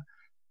 because the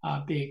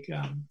big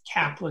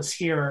capitalists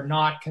here are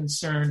not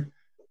concerned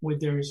with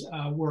their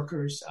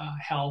workers'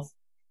 health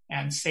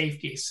and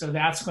safety. So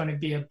that's going to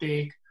be a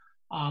big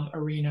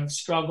arena of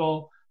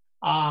struggle.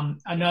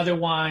 Another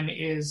one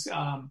is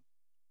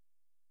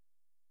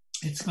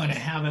it's going to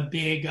have a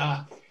big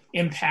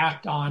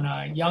impact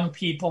on young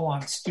people,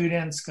 on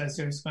students, because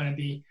there's going to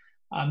be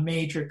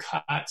major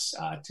cuts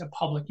to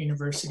public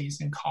universities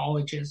and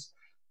colleges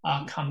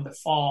come the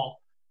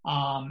fall,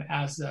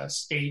 as the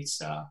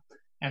states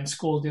and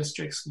school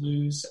districts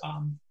lose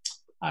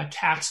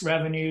tax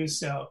revenues.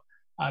 So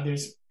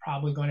there's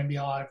probably going to be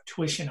a lot of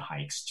tuition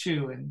hikes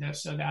too. And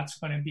so that's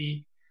going to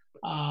be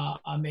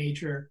a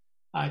major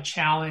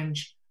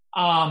challenge.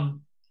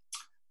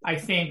 I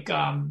think,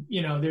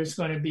 there's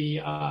going to be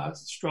a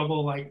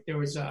struggle, like there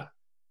was a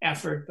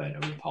effort, but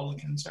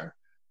Republicans are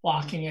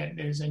blocking it.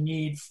 There's a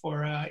need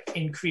for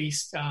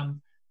increased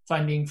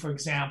funding, for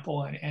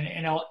example,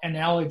 and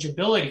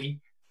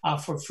eligibility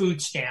for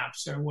food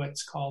stamps, or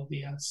what's called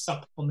the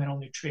Supplemental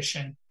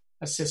Nutrition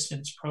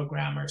Assistance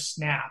Program, or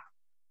SNAP,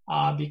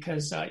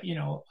 because,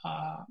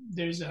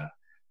 there's a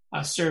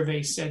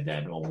survey said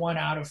that 1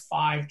 out of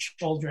 5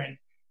 children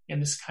in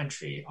this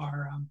country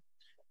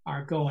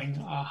are going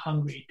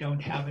hungry,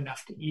 don't have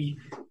enough to eat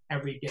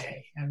every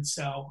day. And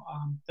so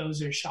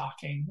those are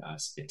shocking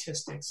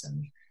statistics.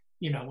 And,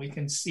 we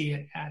can see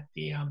it at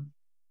the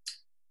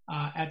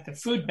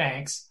food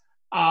banks.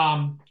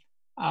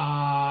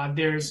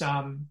 There's,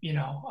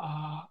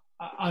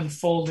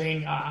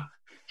 unfolding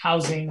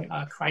housing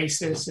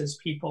crisis as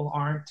people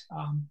aren't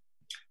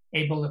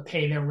able to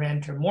pay their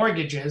rent or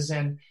mortgages.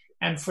 And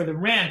for the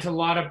rent, a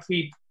lot of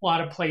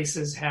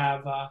places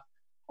have,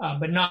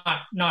 but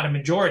not a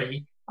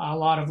majority, a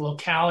lot of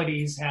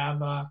localities have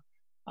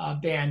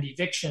banned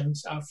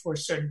evictions for a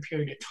certain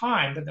period of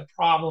time. But the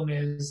problem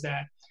is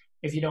that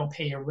if you don't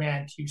pay your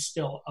rent, you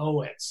still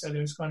owe it. So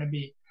there's going to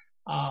be,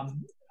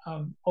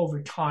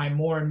 over time,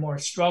 more and more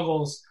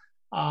struggles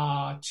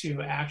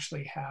to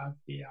actually have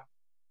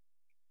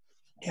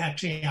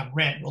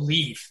rent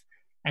relief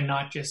and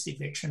not just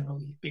eviction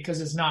relief, because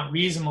it's not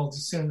reasonable to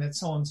assume that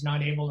someone's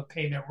not able to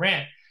pay their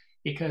rent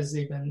because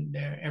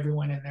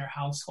everyone in their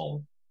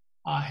household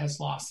has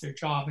lost their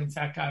job. In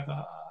fact, I have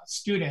a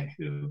student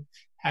who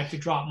had to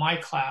drop my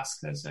class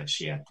because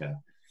she had to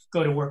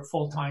go to work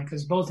full time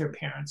because both her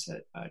parents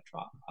had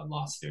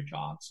lost their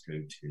jobs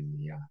due to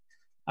the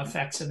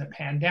effects of the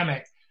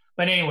pandemic.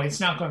 But anyway, it's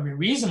not going to be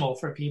reasonable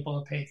for people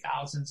to pay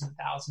thousands and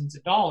thousands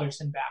of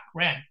dollars in back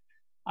rent,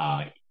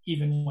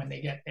 even when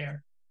they get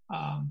their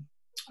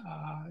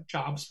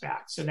jobs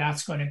back. So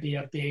that's going to be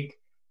a big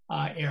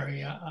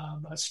area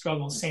of a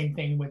struggle. Same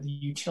thing with the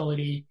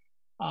utility,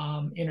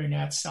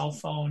 internet, cell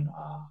phone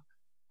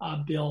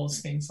bills,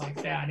 things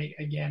like that.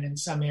 Again, in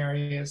some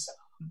areas,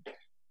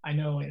 I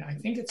know, and I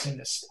think it's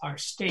in our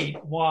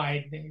state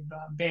wide, they've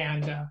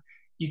banned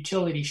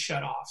utility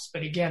shutoffs.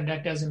 But again,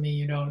 that doesn't mean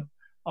you don't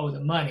owe the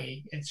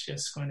money. It's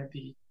just going to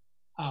be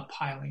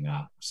piling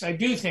up. So I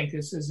do think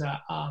this is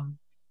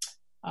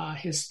a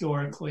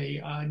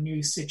historically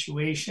new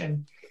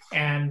situation.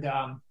 And,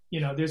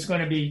 there's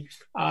going to be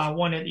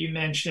one that you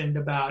mentioned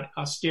about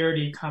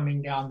austerity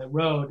coming down the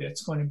road.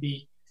 It's going to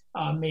be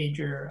a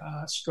major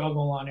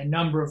struggle on a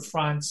number of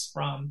fronts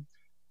from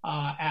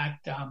I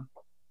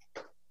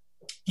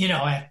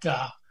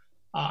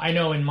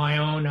know in my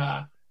own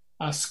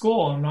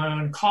school, in my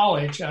own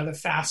college, the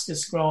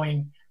fastest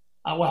growing,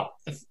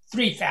 the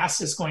three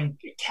fastest growing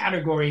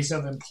categories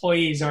of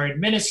employees are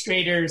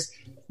administrators,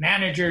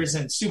 managers,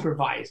 and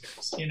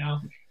supervisors,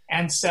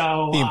 And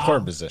so the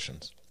important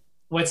positions.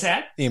 What's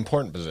that? The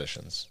important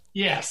positions.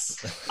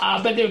 Yes.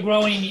 But they're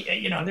growing,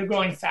 they're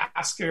growing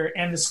faster,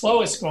 and the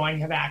slowest growing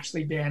have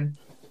actually been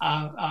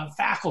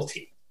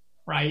faculty,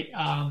 right?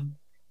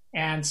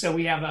 And so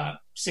we have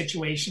a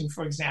situation,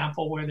 for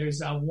example, where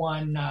there's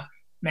one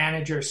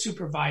manager or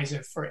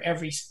supervisor for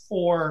every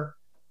 4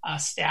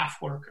 staff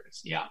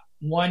workers. Yeah,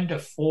 1 to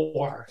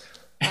 4.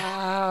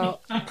 Wow.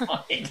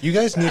 You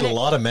guys need a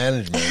lot of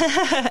management.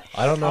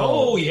 I don't know.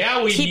 Oh,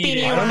 yeah, we need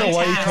it. I don't know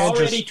why you can't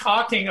already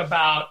talking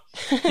about,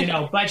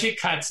 budget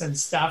cuts and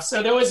stuff.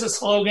 So there was a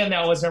slogan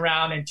that was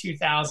around in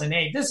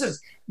 2008. This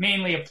is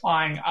mainly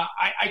applying.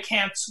 I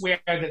can't swear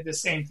that the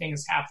same thing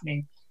is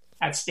happening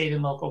at state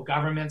and local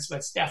governments, but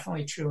it's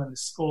definitely true in the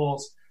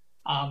schools.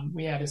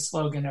 We had a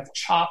slogan of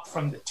chop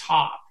from the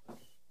top.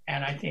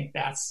 And I think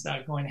that's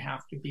going to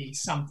have to be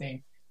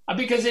something.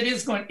 Because it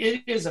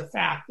is a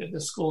fact that the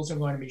schools are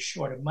going to be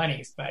short of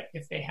monies, but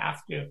if they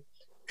have to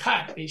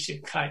cut, they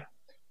should cut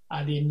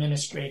the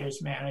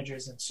administrators,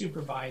 managers, and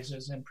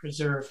supervisors and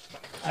preserve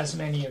as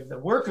many of the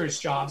workers'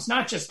 jobs,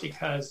 not just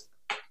because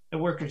the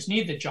workers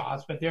need the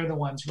jobs, but they're the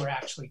ones who are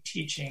actually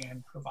teaching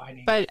and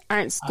providing. But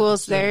aren't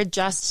schools there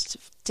just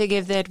to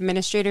give the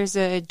administrators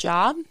a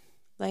job?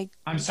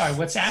 I'm sorry,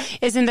 what's that?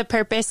 Isn't the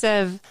purpose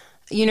of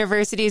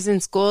universities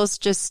and schools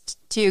just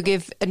to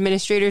give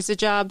administrators a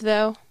job,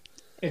 though?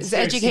 Is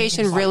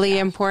education really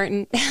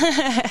important?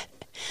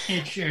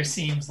 It sure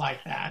seems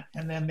like that.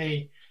 And then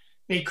they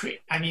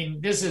create,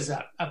 this is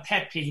a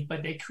pet peeve,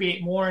 but they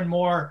create more and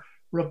more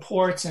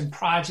reports and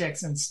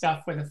projects and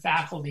stuff for the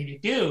faculty to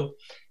do,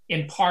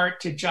 in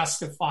part to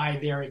justify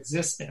their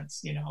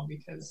existence,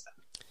 because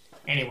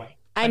anyway.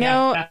 I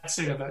know that's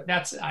sort of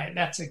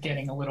that's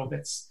getting a little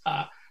bit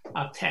a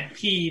pet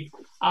peeve,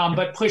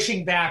 but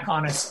pushing back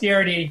on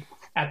austerity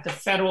at the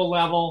federal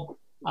level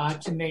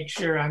to make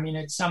sure,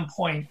 at some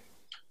point,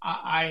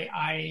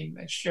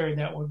 I'm sure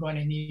that we're going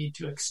to need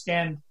to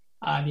extend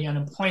the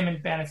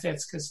unemployment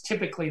benefits, because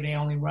typically they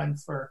only run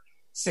for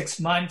 6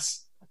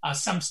 months.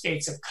 Some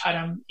states have cut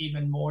them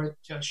even more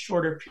to a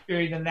shorter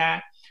period than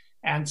that.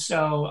 And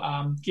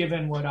so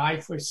given what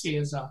I foresee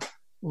as a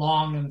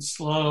long and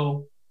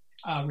slow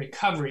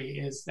recovery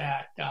is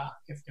that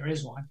if there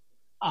is one,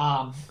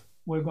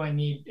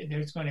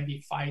 there's going to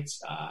be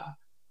fights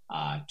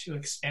to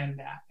extend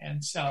that.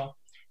 And so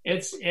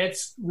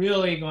it's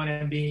really going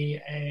to be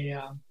a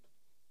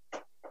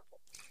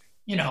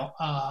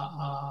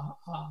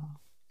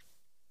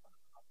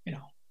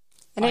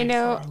and I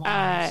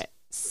know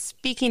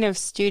speaking of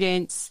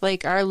students,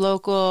 like our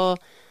local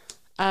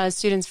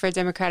Students for a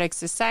Democratic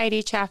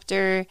Society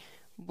chapter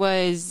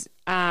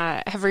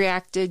have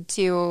reacted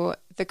to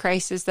the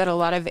crisis that a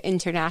lot of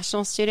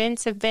international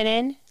students have been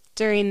in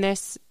during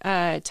this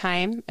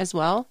time as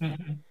well.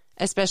 Mm-hmm.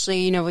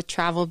 Especially, with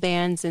travel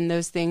bans and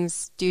those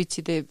things due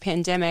to the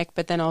pandemic,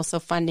 but then also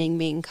funding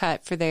being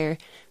cut for their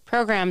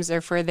programs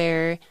or for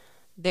their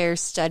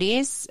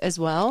studies as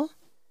well.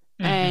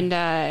 Mm-hmm.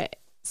 And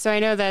so I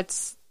know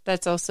that's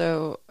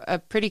also a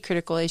pretty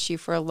critical issue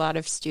for a lot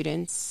of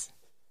students.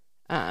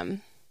 I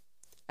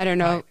don't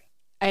know.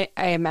 Right.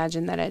 I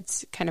imagine that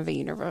it's kind of a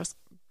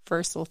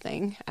universal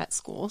thing at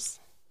schools.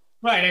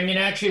 Right.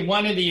 Actually,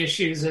 one of the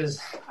issues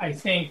is I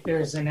think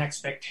there's an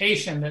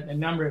expectation that the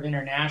number of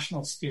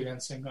international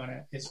students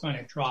is going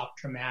to drop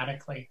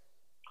dramatically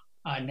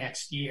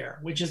next year,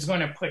 which is going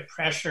to put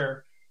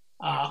pressure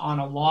on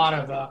a lot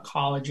of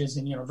colleges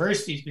and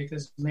universities,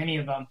 because many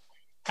of them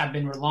have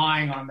been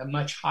relying on the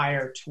much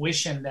higher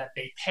tuition that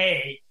they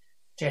pay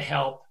to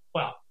help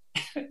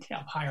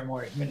hire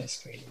more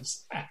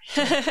administrators.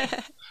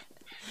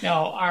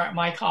 No,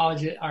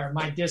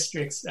 my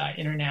district's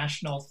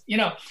international,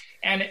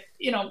 and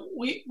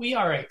we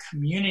are a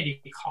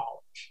community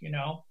college,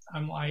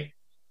 I'm like,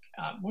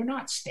 we're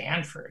not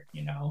Stanford,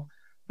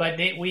 but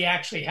we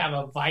actually have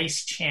a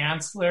vice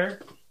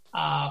chancellor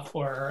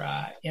for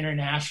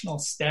international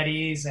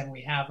studies, and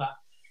we have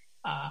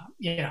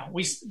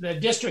the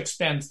district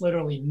spends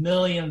literally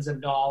millions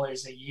of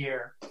dollars a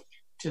year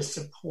to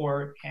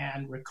support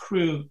and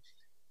recruit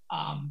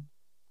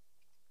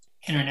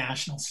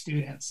international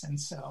students, and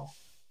so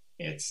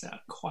it's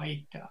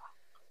quite.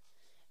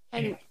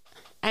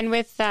 And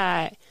with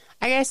that,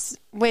 I guess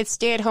with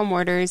stay-at-home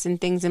orders and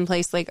things in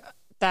place like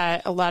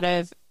that, a lot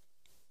of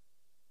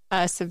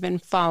us have been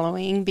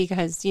following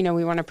because we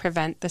want to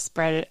prevent the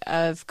spread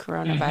of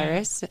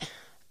coronavirus.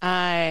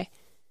 I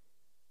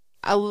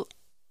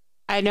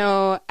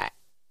know,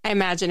 I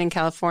imagine in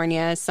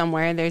California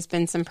somewhere there's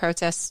been some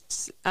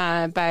protests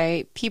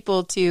by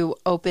people to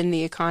open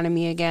the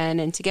economy again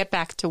and to get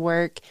back to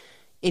work.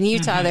 In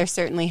Utah, there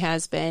certainly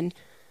has been.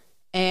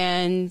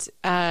 And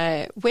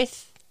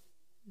with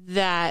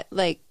that,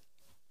 like,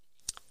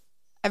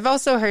 I've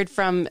also heard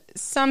from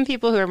some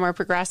people who are more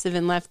progressive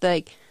and left,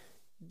 like,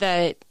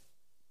 that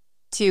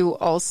to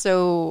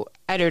also,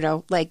 I don't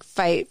know, like,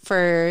 fight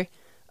for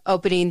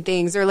opening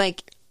things, or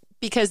like,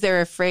 because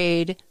they're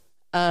afraid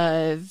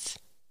of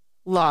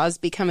laws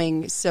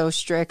becoming so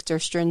strict or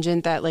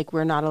stringent that, like,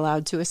 we're not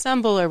allowed to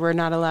assemble, or we're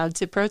not allowed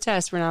to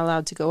protest, we're not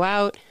allowed to go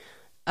out.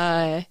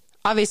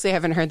 Obviously I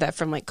haven't heard that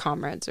from, like,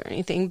 comrades or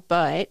anything,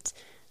 but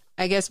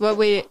I guess what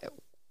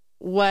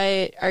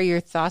are your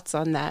thoughts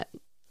on that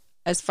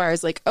as far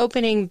as, like,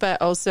 opening,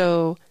 but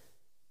also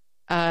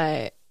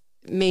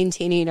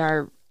maintaining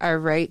our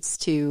rights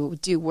to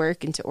do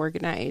work and to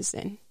organize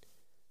and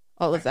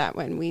all of that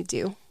when we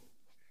do?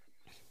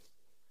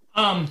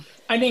 I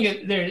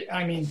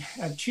think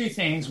two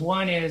things.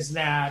 One is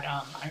that,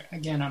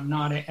 I'm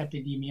not an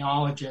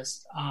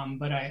epidemiologist,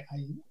 but I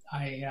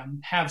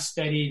have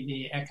studied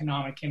the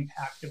economic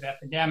impact of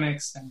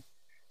epidemics,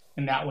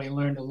 and that way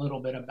learned a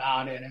little bit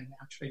about it. And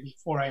actually,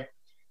 before I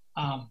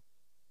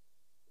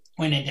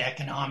went into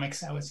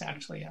economics, I was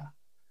actually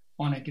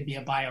wanted to be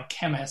a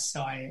biochemist,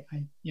 so I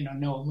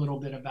know a little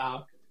bit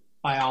about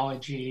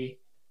biology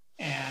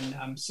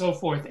and so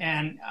forth.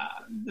 And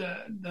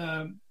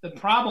the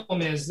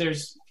problem is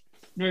there's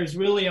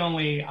really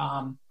only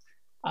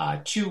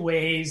two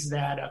ways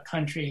that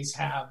countries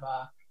have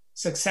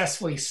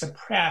successfully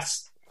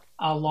suppressed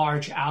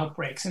large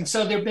outbreaks. And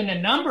so there have been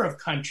a number of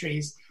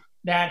countries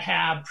that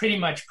have pretty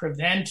much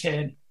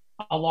prevented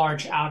a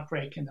large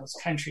outbreak in those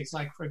countries.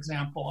 Like, for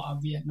example,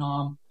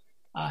 Vietnam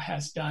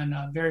has done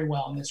very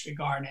well in this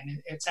regard. And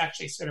it's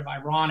actually sort of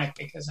ironic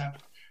because I have a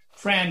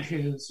friend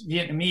who's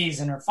Vietnamese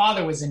and her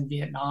father was in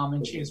Vietnam,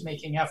 and she was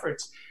making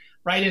efforts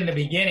right in the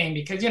beginning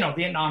because,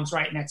 Vietnam's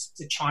right next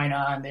to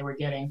China, and they were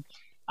getting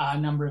a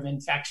number of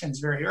infections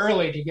very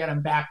early to get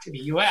them back to the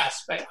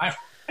U.S. But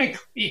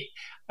ironically,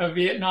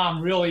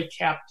 Vietnam really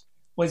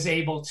was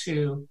able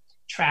to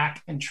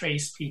track and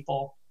trace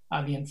people,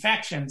 the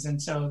infections.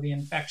 And so the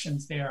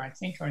infections there, I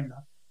think,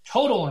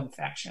 total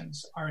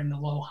infections are in the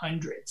low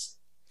hundreds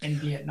in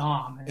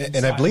Vietnam. And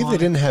so I believe they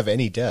didn't have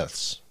any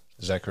deaths.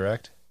 Is that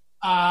correct?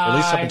 At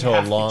least up until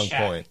a long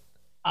point.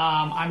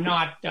 I'm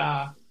not,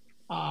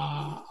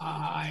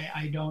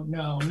 I don't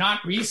know.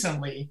 Not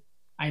recently,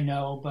 I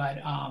know, but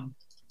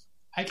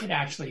I could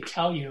actually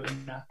tell you,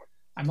 and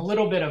I'm a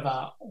little bit of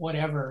a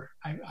whatever.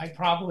 I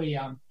probably,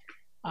 one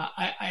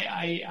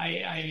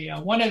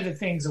of the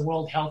things the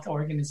World Health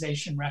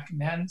Organization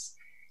recommends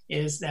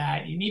is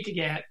that you need to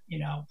get,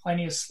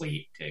 plenty of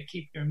sleep to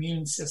keep your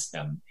immune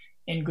system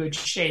in good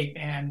shape.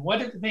 And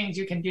what are the things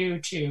you can do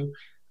to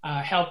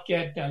help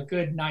get a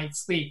good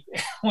night's sleep?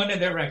 One of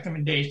their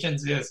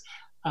recommendations is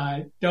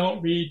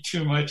don't read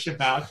too much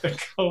about the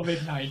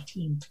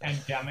COVID-19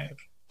 pandemic.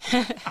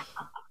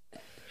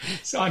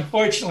 So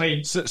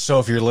unfortunately... So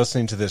if you're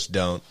listening to this,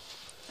 don't.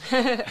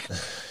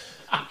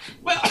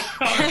 Well,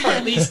 or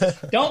at least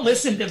don't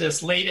listen to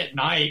this late at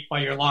night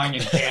while you're lying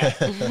in bed.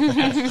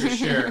 That's for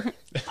sure.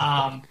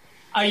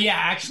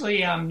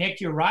 Actually, Nick,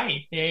 you're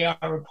right. They are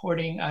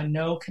reporting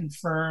no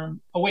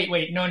confirmed. Oh, wait.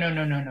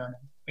 No.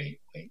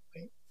 Wait.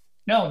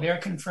 No, they're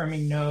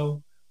confirming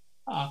no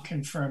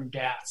confirmed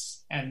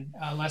deaths and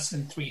less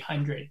than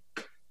 300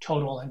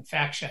 total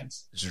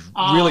infections. It's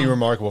really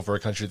remarkable for a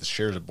country that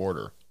shares a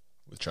border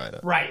with China.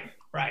 Right.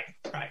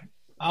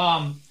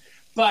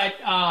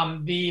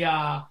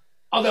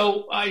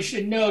 Although I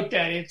should note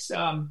that it's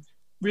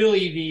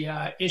really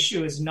the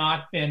issue has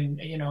not been,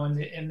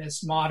 in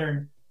this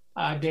modern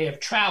day of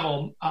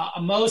travel,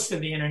 most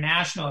of the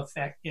international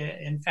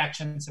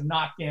infections have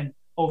not been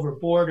over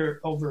border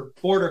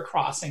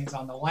crossings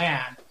on the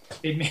land.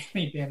 They've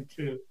mainly been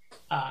through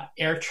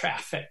air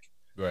traffic,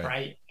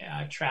 right?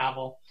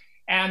 Travel.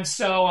 And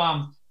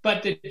so,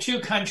 but the two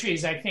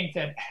countries I think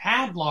that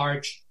had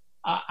large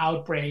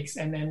outbreaks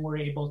and then were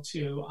able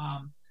to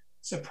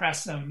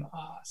suppress them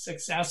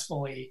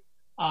successfully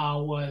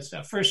was,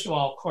 first of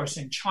all, of course,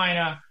 in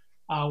China,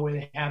 where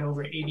they had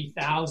over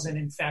 80,000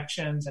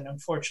 infections and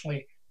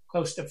unfortunately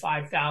close to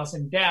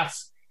 5,000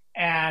 deaths.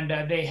 And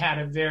they had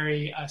a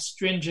very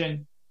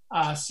stringent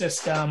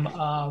system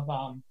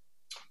of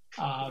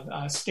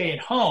stay at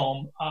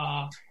home,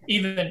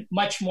 even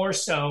much more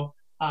so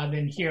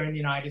than here in the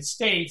United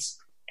States.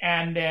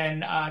 And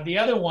then the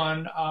other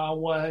one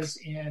was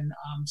in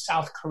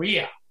South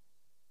Korea,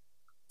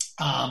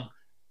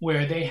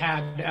 where they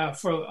had,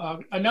 for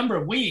a number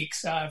of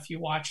weeks, if you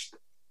watched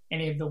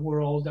any of the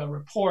world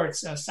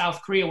reports,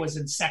 South Korea was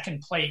in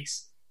second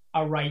place,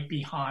 right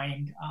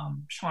behind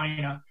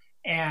China.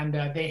 And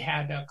they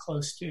had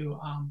close to,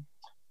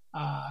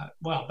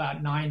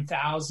 about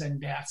 9,000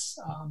 deaths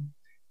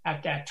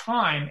at that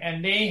time.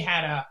 And they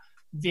had a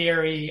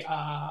very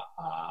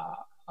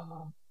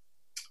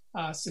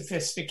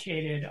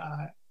sophisticated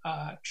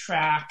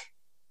track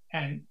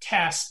and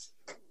test,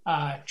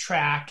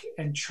 track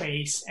and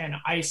trace and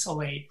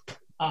isolate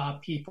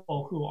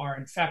people who are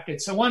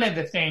infected. So one of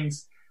the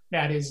things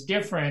that is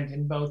different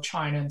in both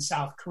China and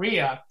South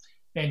Korea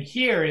than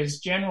here is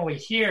generally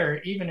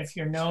here, even if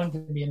you're known to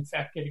be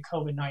infected with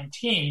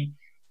COVID-19,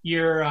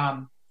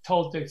 you're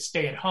told to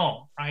stay at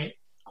home, right?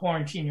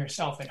 Quarantine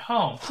yourself at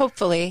home.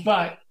 Hopefully.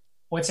 But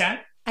what's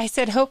that? I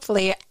said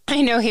hopefully.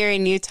 I know here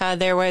in Utah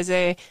there was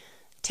a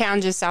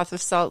town just south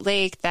of Salt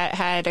Lake that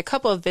had a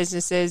couple of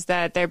businesses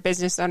that their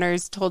business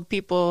owners told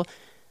people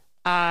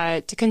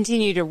to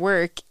continue to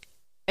work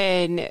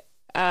and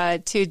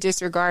to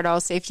disregard all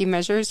safety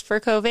measures for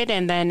COVID,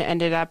 and then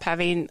ended up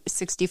having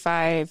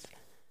 65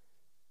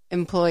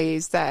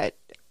 employees that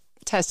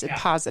tested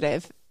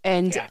positive.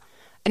 And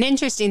an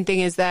interesting thing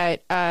is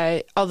that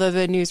although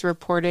the news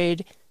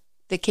reported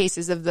the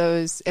cases of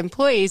those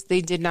employees,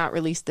 they did not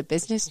release the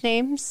business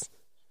names.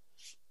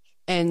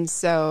 And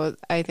so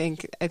I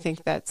think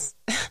that's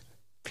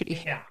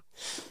pretty. Yeah.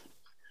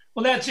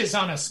 Well, that's just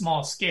on a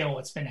small scale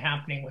what's been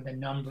happening with a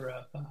number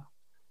of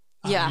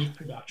meat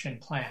production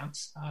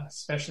plants,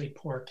 especially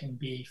pork and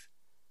beef,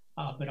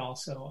 but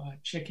also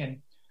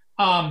chicken.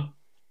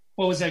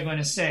 What was I going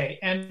to say?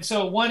 And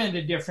so one of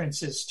the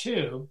differences,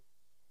 too,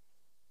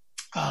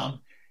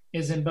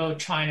 is in both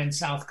China and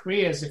South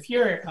Korea is if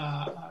you're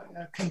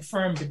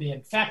confirmed to be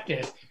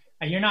infected,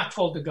 you're not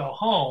told to go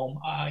home.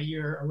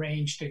 You're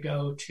arranged to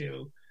go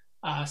to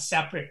a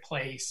separate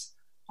place,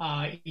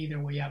 either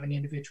where you have an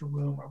individual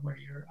room or where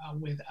you're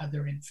with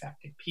other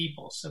infected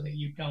people so that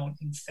you don't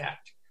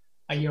infect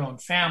your own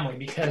family.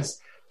 Because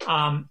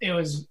it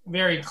was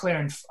very clear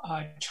in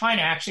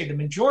China, actually, the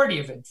majority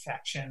of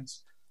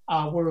infections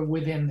were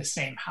within the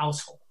same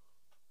household,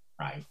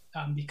 right?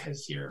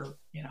 Because you're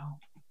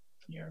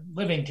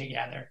living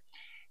together.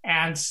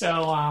 And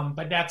so,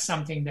 but that's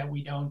something that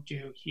we don't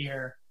do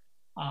here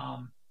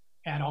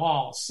at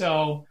all.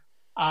 So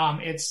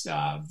it's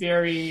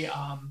very,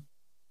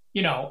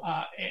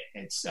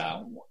 it's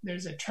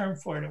there's a term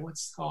for it,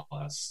 what's called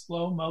a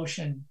slow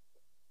motion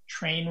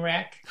train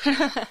wreck.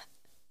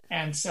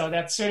 And so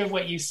that's sort of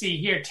what you see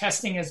here.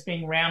 Testing is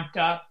being ramped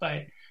up,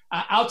 but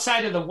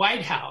outside of the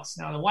White House,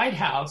 now the White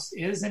House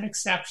is an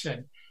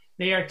exception.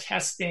 They are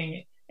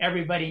testing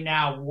everybody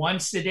now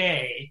once a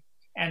day,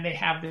 and they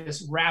have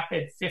this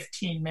rapid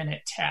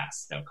 15-minute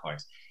test, of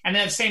course. And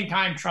then at the same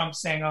time,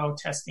 Trump's saying, oh,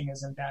 testing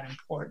isn't that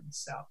important.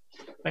 So,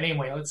 but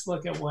anyway, let's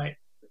look at what,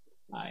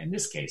 in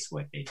this case,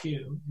 what they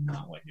do,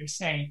 not what they're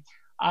saying.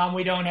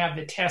 We don't have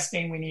the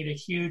testing. We need a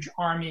huge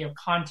army of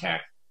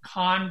contact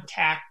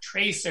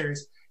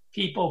tracers,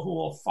 people who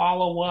will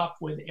follow up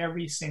with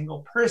every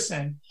single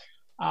person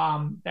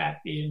that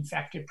the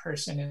infected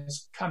person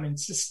has come in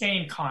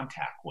sustained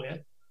contact with,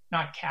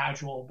 not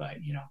casual, but,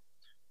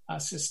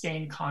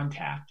 sustained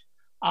contact.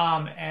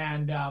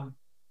 And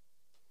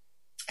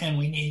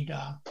we need,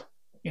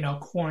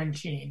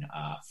 quarantine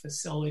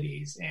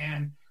facilities.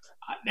 And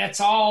that's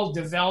all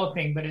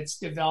developing, but it's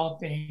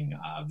developing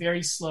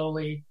very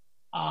slowly.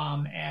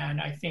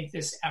 And I think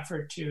this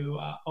effort to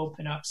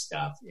open up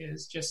stuff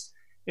is just,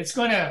 it's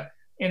going to,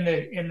 in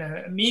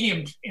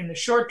the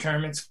short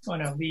term, it's going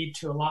to lead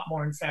to a lot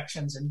more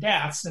infections and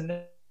deaths. And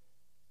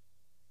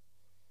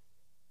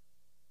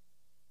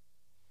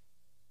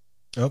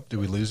oh, did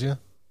we lose you?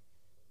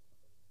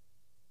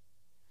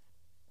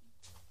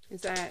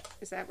 Is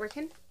that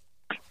working?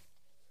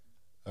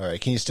 All right.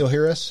 Can you still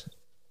hear us?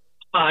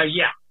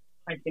 Yeah,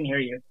 I can hear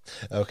you.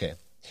 Okay.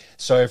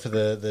 Sorry for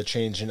the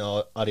change in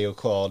audio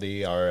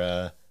quality.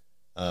 Our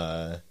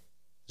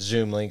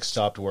Zoom link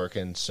stopped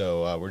working,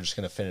 so we're just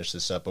going to finish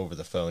this up over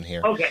the phone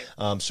here. Okay.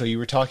 So you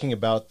were talking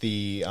about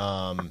the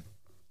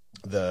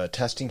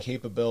testing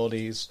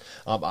capabilities.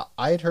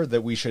 I had heard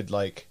that we should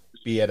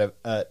be at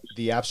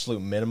the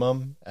absolute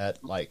minimum at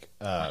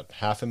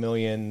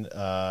 500,000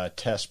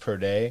 tests per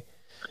day,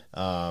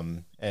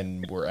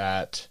 and we're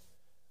at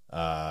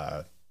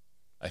I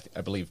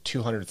believe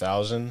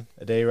 200,000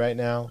 a day right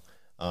now.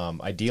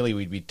 Ideally,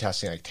 we'd be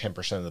testing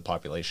 10% of the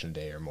population a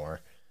day or more,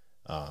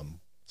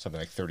 something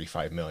like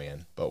 35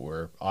 million. But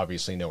we're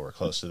obviously nowhere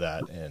close to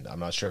that, and I'm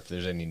not sure if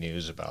there's any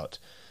news about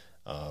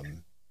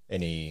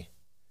any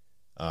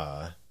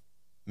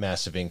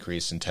massive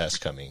increase in tests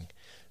coming.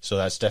 So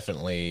that's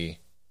definitely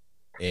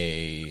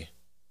a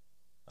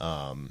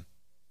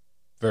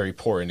very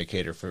poor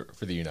indicator for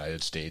the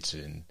United States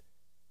in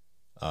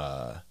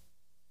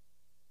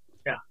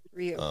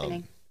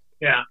reopening.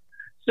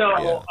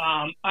 So,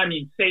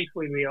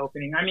 safely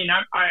reopening.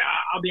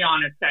 I'll be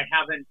honest, I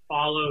haven't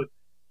followed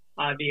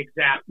the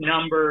exact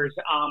numbers,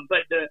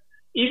 but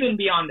even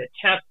beyond the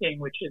testing,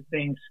 which is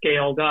being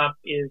scaled up,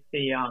 is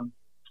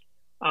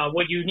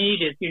what you need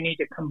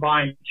to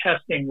combine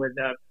testing with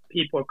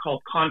people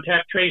called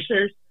contact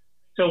tracers.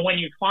 So when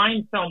you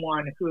find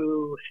someone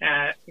who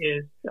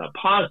is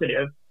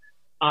positive,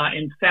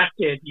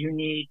 infected, you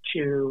need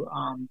to,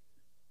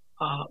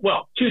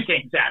 two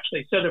things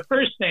actually. So the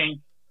first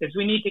thing is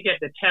we need to get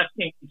the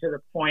testing to the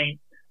point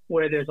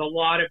where there's a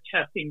lot of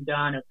testing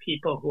done of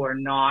people who are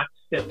not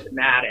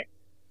symptomatic.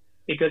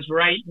 because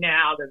right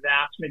now the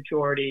vast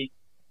majority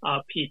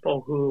of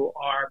people who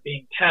are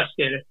being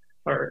tested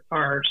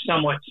are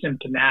somewhat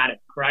symptomatic,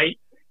 right?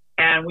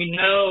 And we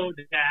know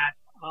that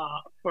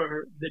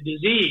for the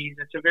disease,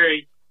 it's a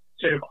very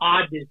sort of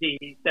odd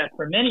disease that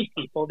for many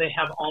people, they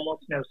have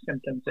almost no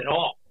symptoms at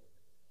all.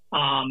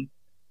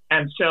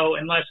 And so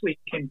unless we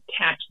can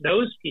catch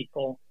those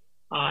people,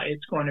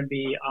 it's going to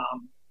be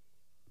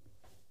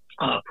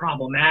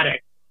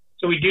problematic.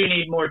 So we do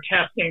need more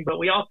testing, but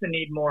we also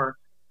need more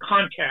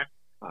contact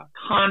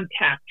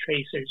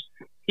tracers,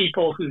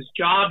 people whose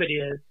job it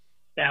is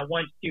that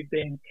once you've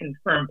been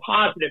confirmed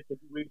positive, to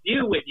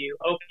review with you,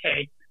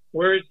 okay,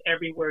 where's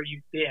everywhere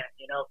you've been?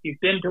 You know, if you've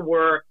been to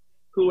work,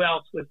 who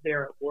else was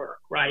there at work,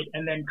 right?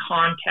 And then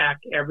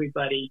contact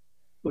everybody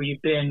who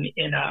you've been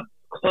in a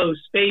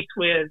closed space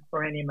with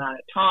for any amount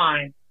of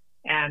time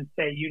and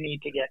say you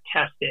need to get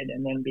tested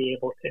and then be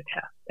able to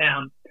test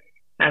them.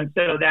 And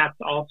so that's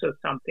also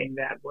something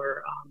that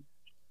we're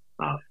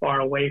far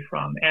away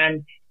from.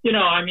 And, you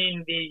know, I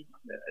mean,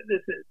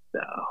 this is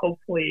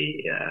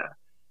hopefully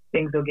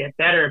things will get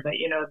better, but,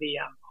 you know, the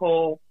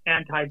whole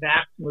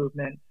anti-vax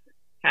movement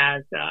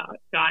has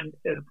gotten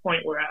to the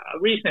point where a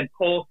recent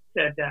poll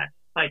said that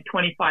like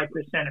 25%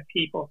 of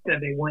people said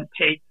they wouldn't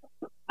take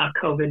a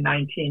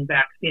COVID-19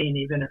 vaccine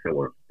even if it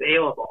were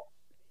available,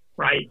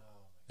 right?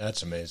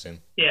 That's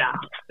amazing. Yeah.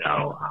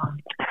 So,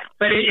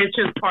 but it's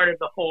just part of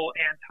the whole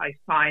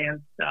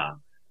anti-science,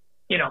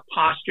 you know,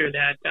 posture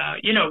that,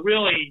 you know,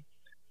 really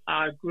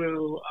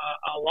grew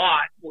a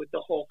lot with the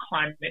whole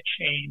climate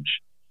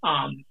change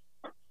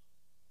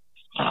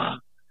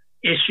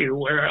issue,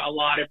 where a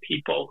lot of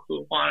people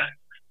who want to,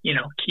 you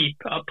know, keep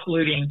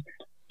polluting,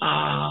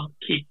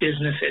 keep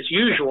business as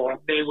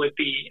usual, they would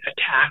be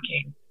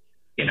attacking,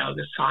 you know,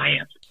 the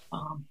science.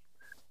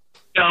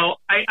 So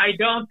I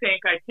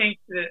think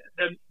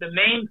the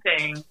main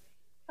thing,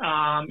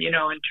 you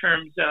know, in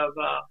terms of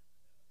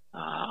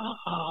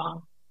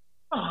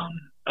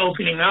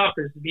opening up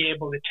is to be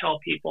able to tell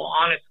people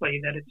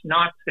honestly that it's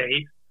not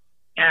safe,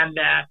 and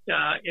that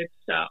it's,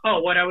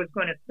 what I was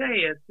going to say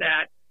is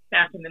that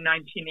back in the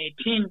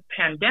 1918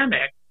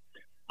 pandemic,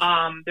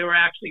 there were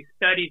actually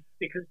studies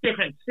because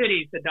different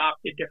cities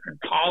adopted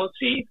different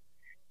policies,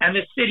 and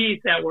the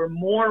cities that were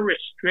more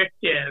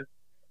restrictive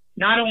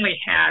not only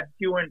had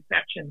fewer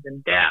infections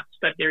and deaths,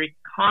 but their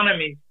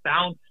economies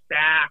bounced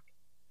back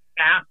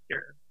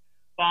faster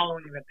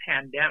following the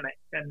pandemic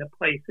than the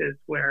places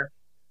where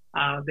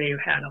they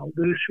had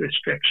loose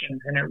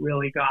restrictions and it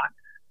really got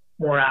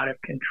more out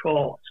of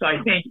control. So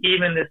I think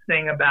even this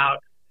thing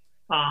about,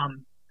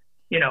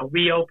 you know,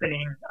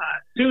 reopening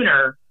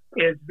sooner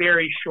is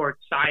very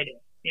short-sighted,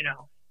 you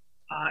know.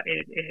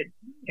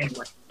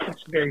 Anyway,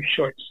 it's very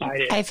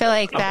short-sighted. I feel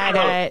like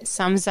that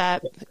sums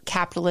up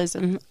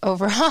capitalism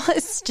overall.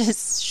 It's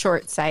just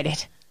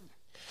short-sighted.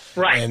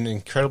 Right. And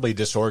incredibly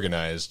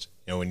disorganized.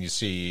 You know, when you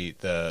see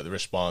the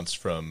response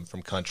from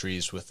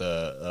countries with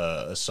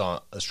a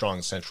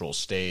strong central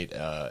state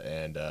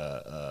and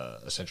a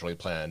centrally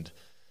planned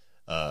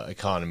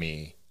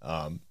economy,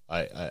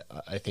 I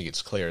think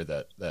it's clear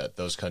that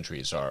those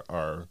countries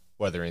are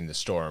weathering the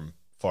storm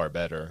far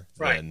better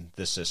than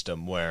this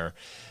system where,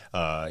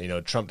 you know,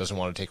 Trump doesn't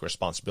want to take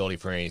responsibility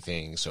for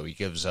anything, so he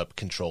gives up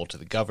control to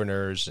the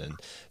governors, and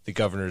the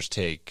governors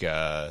take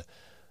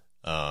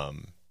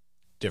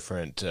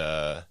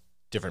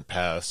different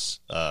paths.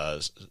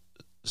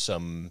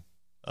 Some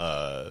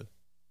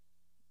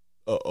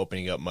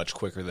opening up much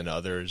quicker than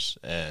others,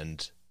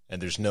 and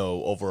there's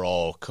no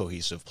overall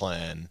cohesive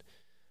plan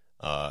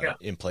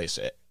in place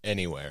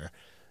anywhere.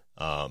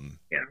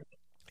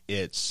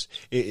 It's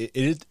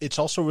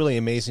also really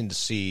amazing to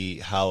see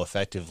how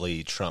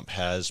effectively Trump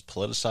has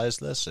politicized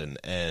this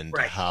and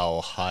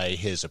how high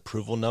his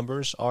approval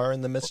numbers are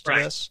in the midst of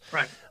this.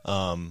 Right.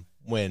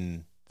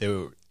 When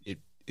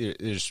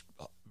there's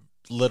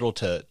little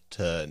to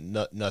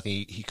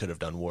nothing he could have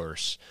done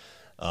worse.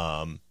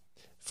 From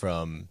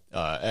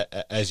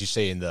as you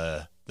say in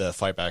the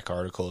Fight Back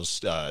articles,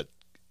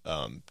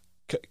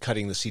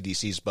 cutting the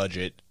CDC's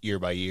budget year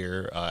by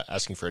year,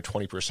 asking for a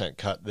 20%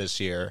 cut this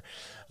year,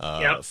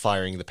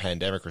 firing the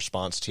pandemic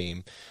response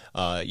team.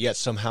 Yet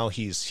somehow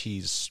he's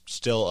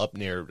still up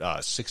near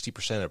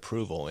 60%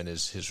 approval in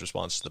his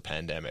response to the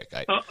pandemic.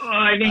 I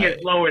think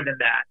it's lower than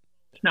that.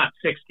 It's not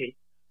 60,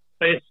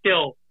 but it's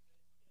still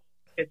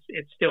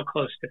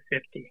close to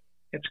 50.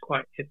 It's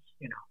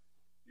you know,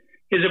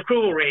 his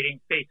approval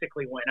rating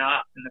basically went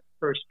up in the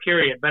first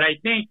period, but I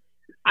think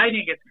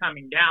it's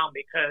coming down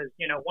because,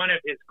 you know, one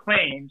of his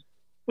claims,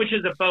 which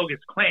is a bogus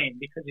claim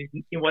because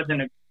he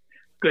wasn't a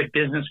good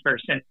business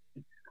person,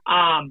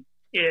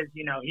 is,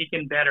 you know, he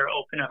can better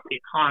open up the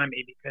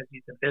economy because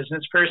he's a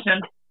business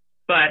person.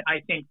 But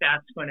I think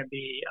that's going to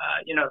be,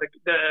 you know, the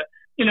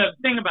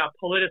thing about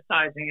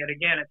politicizing it,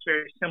 again, it's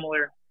very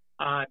similar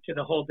to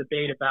the whole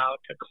debate about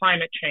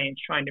climate change,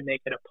 trying to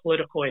make it a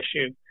political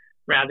issue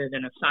rather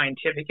than a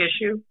scientific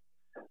issue.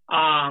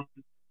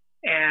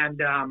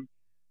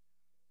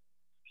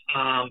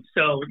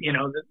 So, you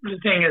know, the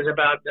thing is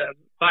about the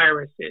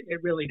virus,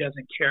 it really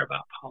doesn't care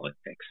about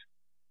politics.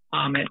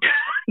 It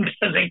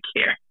doesn't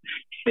care.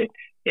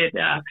 It's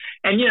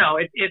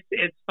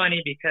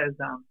funny because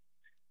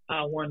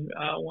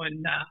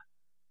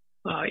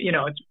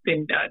it's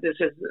been this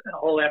is a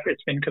whole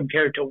effort's been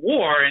compared to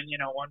war, and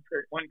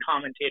one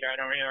commentator, I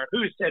don't remember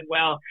who, said,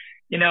 well,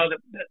 the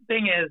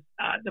thing is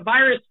the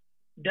virus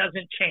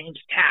doesn't change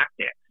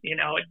tactics. It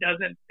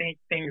doesn't think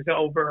things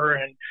over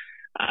and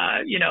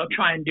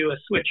try and do a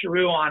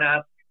switcheroo on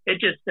us. It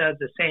just does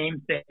the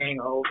same thing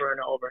over and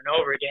over and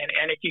over again.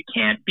 And if you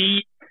can't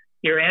beat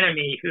your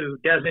enemy who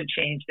doesn't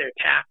change their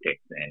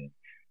tactics, then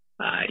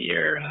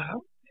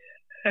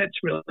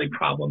it's really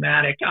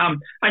problematic.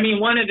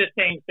 One of the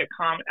things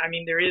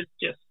there is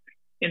just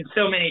in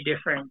so many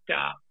different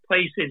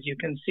places you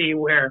can see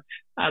where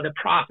the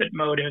profit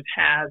motive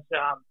has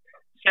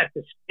set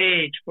the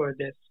stage for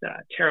this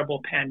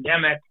terrible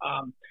pandemic.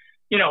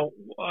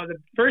 The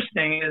first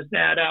thing is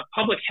that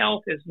public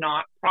health is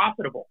not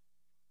profitable.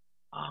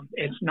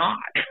 It's not.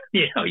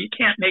 You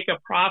can't make a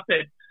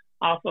profit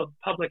off of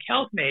public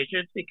health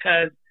measures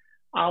because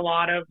a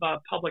lot of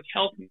public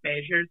health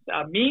measures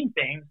mean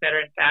things that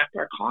are in fact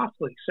are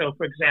costly. So,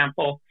 for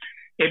example,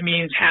 it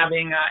means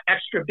having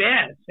extra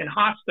beds in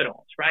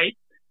hospitals, right?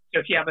 So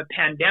if you have a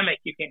pandemic,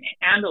 you can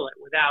handle it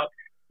without,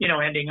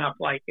 ending up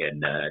like in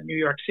the New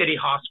York City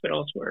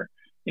hospitals where,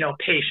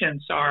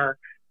 patients are,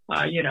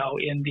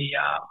 in the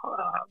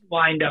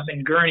lined up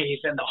in gurneys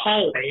in the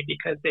hallway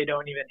because they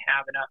don't even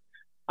have enough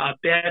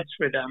beds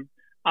for them.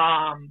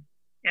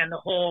 And the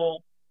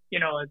whole,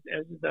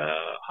 as the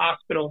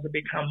hospitals have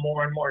become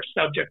more and more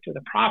subject to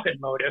the profit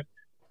motive,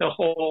 the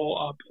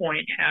whole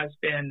point has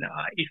been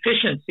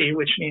efficiency,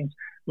 which means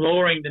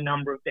lowering the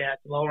number of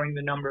beds, lowering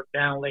the number of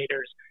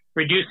ventilators,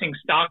 reducing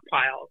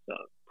stockpiles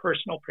of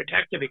personal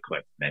protective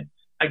equipment.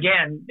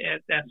 Again,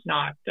 that's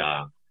not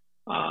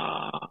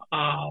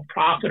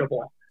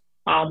profitable.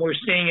 We're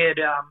seeing it,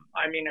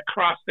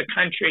 across the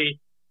country,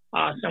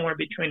 somewhere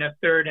between a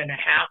third and a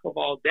half of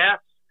all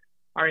deaths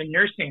are in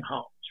nursing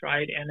homes,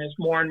 right? And as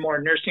more and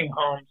more nursing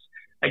homes,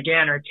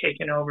 again, are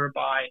taken over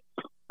by,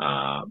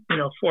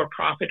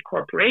 for-profit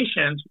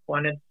corporations,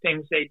 one of the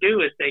things they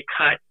do is they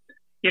cut,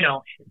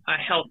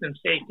 health and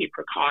safety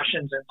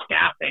precautions and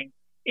staffing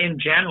in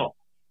general.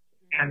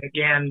 And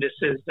again, this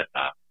is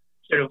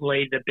sort of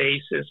laid the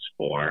basis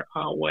for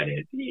what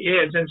it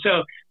is. And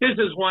so this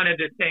is one of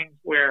the things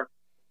where,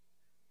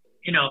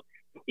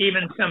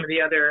 even some of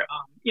the other,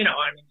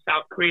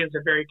 South Korea is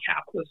a very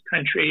capitalist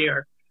country,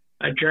 or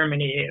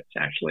Germany, it's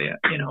actually a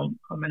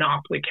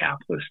monopoly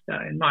capitalist,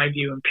 in my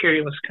view,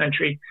 imperialist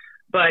country.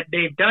 But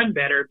they've done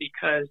better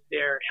because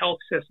their health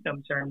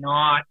systems are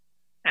not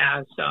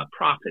as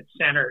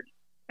profit-centered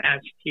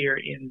as here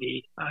in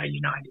the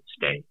United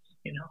States,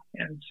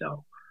 And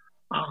so,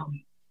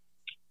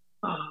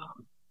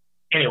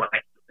 anyway,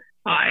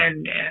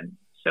 and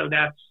so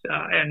that's,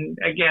 and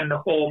again, the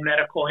whole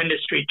medical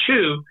industry,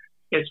 too,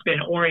 it's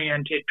been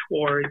oriented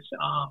towards,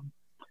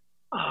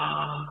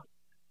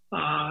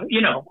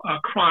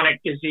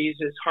 chronic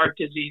diseases, heart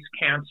disease,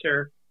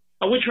 cancer,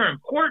 which are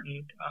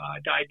important,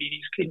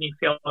 diabetes, kidney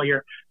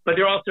failure, but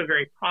they're also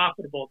very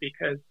profitable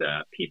because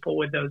people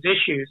with those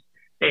issues,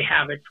 they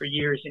have it for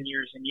years and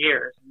years and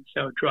years. And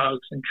so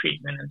drugs and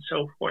treatment and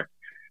so forth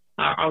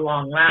are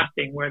long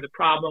lasting, where the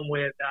problem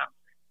with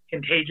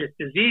contagious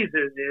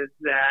diseases is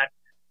that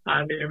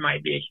there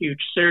might be a huge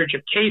surge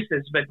of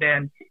cases, but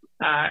then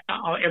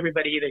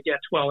everybody either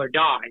gets well or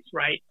dies,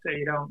 right? So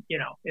you don't,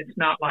 it's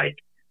not like,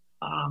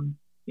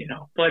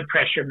 blood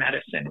pressure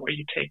medicine where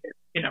you take it,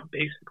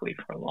 basically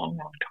for a long,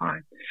 long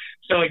time.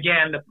 So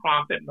again, the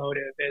profit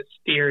motive has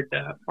steered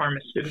the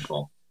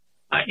pharmaceutical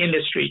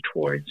industry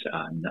towards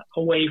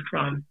away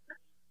from,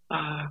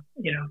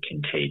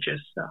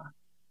 contagious,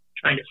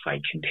 trying to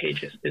fight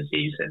contagious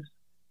diseases.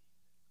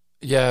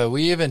 Yeah,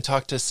 we even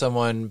talked to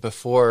someone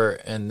before,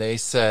 and they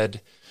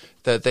said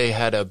that they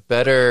had a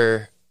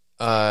better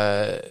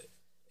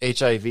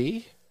HIV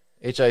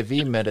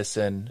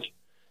medicine,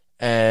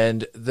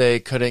 and they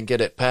couldn't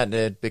get it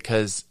patented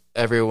because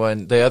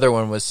the other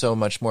one was so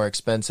much more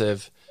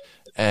expensive.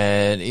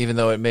 And even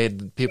though it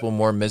made people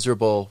more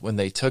miserable when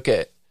they took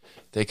it,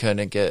 they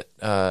couldn't get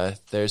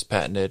theirs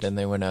patented, and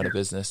they went out of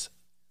business.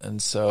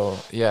 And so,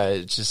 yeah,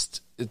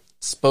 it's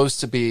supposed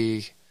to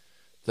be,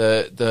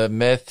 the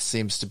myth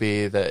seems to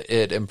be that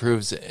it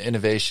improves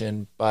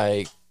innovation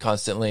by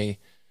constantly,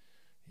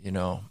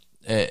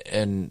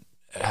 and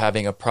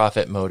having a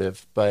profit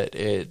motive, but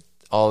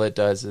all it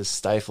does is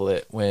stifle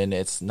it when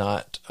it's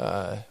not,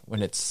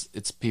 when it's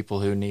people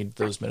who need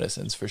those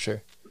medicines for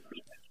sure.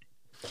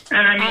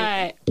 And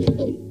I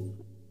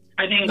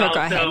think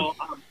also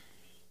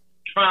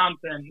Trump,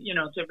 and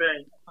it's a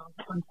very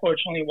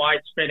unfortunately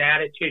widespread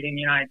attitude in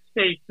the United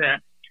States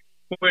that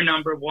we're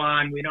number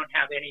one. We don't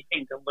have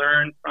anything to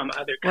learn from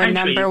other countries.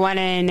 We're number one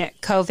in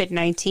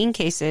COVID-19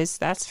 cases.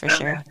 That's for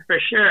sure. For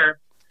sure.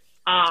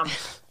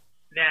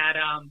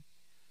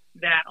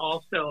 That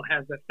also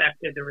has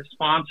affected the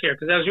response here,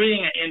 because I was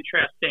reading an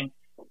interesting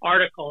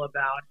article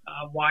about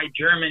why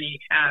Germany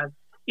has,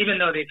 even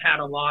though they've had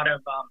a lot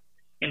of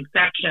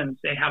infections,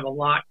 they have a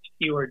lot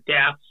fewer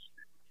deaths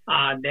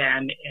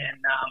than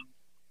in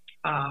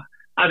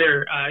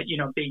other,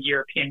 big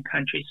European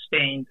countries,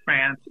 Spain,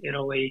 France,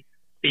 Italy.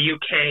 The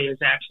UK is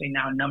actually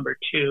now number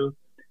 2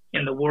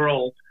 in the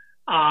world.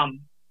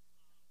 And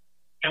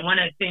one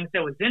of the things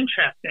that was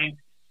interesting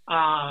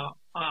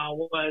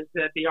was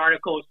that the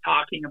article was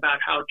talking about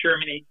how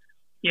German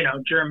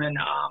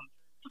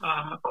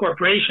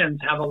corporations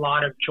have a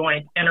lot of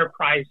joint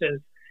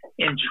enterprises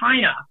in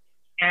China,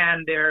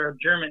 and their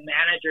German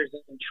managers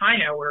in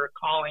China were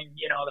calling,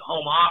 the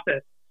Home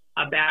Office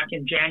back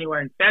in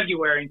January and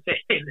February and say,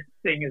 hey, this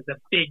thing is a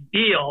big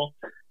deal.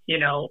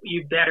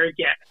 You better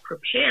get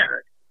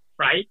prepared,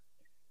 right?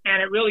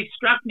 And it really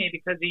struck me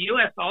because the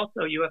U.S.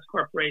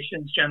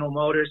 corporations, General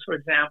Motors, for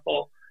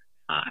example,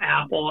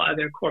 Apple,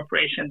 other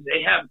corporations,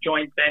 they have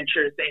joint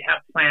ventures, they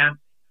have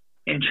plants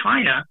in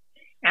China,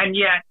 and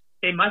yet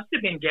they must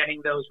have been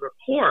getting those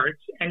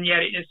reports. And yet,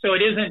 so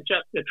it isn't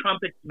just the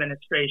Trump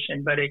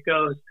administration, but it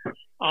goes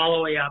all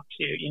the way up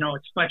to,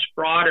 it's much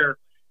broader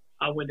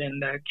within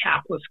the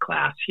capitalist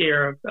class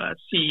here of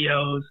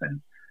CEOs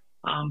and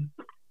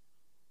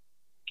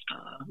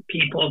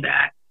people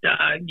that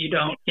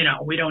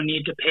we don't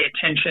need to pay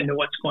attention to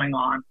what's going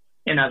on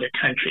in other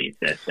countries.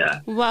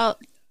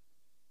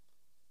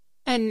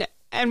 And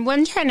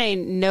one trend I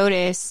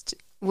noticed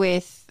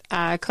with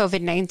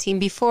COVID-19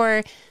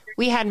 before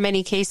we had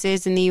many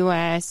cases in the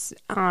U.S.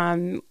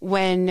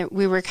 When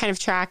we were kind of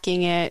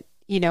tracking it,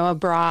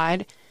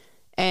 abroad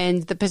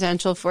and the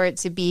potential for it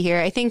to be here.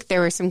 I think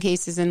there were some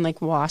cases in like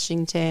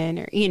Washington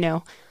or,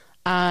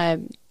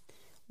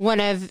 one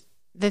of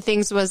the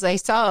things was I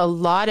saw a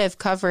lot of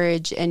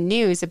coverage and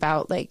news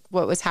about like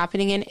what was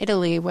happening in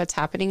Italy, what's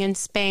happening in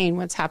Spain,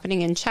 what's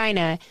happening in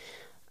China.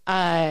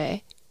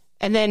 And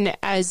then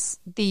as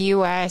the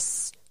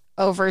U.S.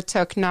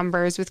 overtook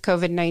numbers with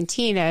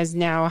COVID-19 as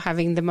now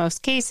having the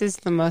most cases,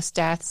 the most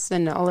deaths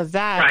and all of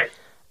that, right.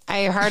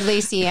 I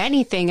hardly see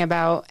anything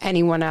about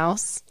anyone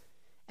else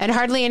and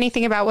hardly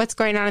anything about what's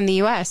going on in the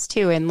U.S.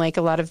 too, in like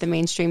a lot of the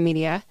mainstream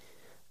media.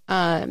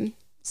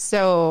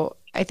 So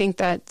I think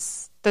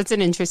that's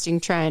an interesting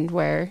trend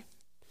where.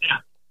 Yeah.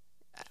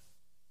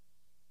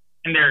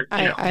 And they're,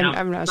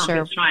 I'm not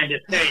sure. Trying to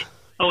say,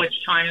 oh, it's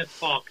China's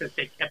fault because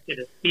they kept it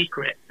a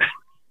secret.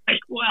 Like,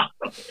 well.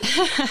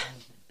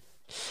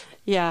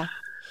 Yeah.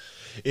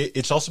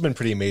 It's also been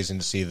pretty amazing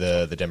to see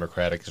the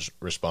Democratic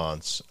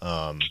response.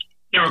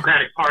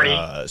 Democratic Party.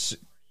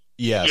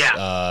 Yes.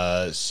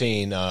 Yeah.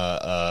 Seeing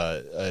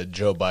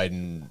Joe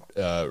Biden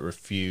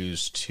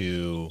refuse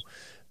to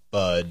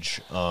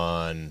budge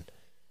on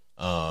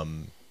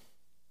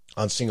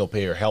single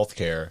payer health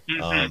care,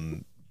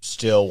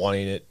 still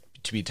wanting it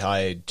to be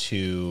tied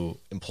to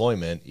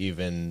employment,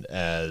 even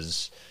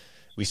as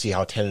we see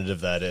how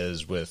tentative that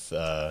is with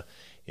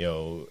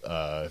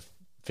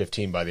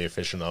 15 by the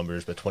official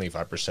numbers, but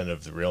 25%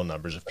 of the real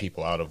numbers of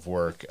people out of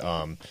work,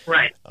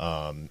 right?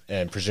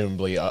 And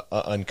presumably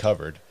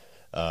uncovered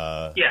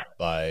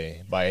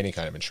by any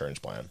kind of insurance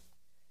plan.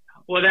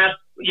 Well, that's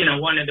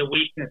one of the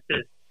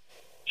weaknesses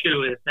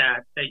too is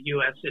that the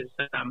U.S. is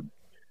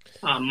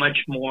much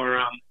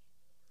more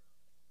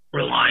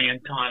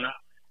reliant on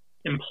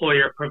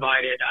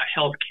employer-provided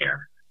health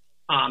care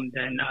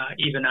than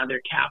even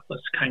other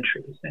capitalist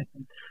countries, and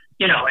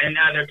in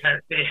other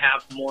countries they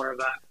have more of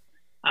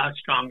a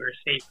stronger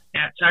safety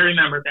net. So I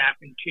remember back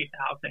in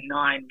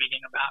 2009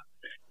 reading about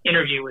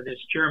interview with this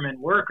German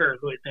worker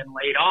who had been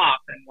laid off,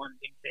 and one of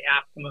the things they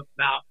asked him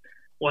about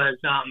was,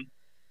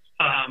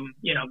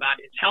 about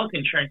his health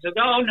insurance. He said,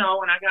 "Oh no,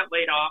 when I got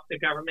laid off, the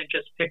government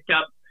just picked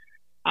up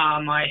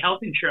my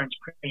health insurance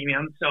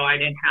premium, so I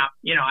didn't have,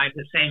 I had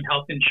the same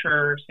health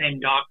insurer, same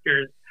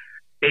doctors.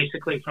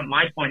 Basically, from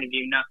my point of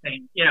view,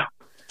 nothing,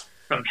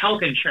 from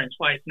health insurance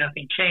wise,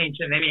 nothing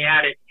changed." And then he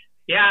added,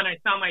 "Yeah, and I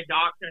saw my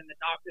doctor, and the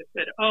doctor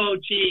said, 'Oh,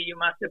 gee, you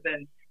must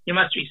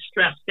be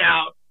stressed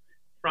out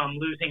from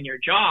losing your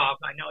job.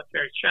 I know it's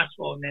very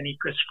stressful.' And then he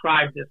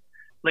prescribed this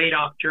laid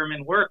off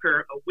German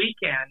worker a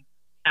weekend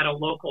at a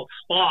local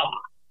spa."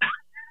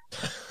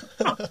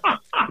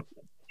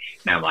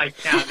 And I'm like,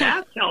 now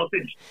that's health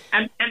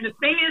insurance. And the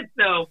thing is,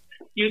 though,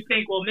 you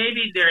think, well,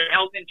 maybe their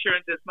health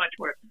insurance is much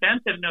more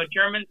expensive. No,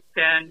 Germans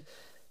spend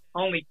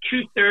only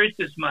 2/3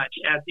 as much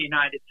as the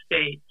United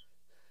States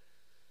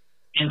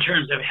in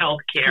terms of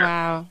health care.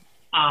 Wow.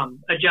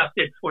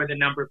 Adjusted for the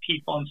number of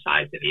people and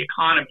size of the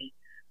economy.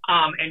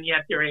 And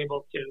yet they're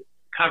able to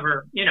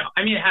cover, it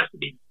has to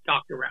be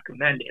doctor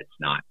recommended. It's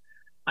not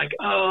like,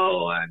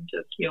 oh, I'm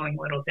just feeling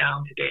a little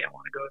down today, I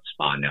want to go to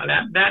spa. No,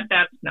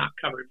 that's not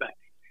covered by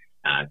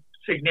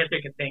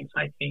significant things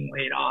like being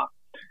laid off.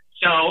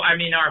 So,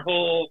 our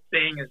whole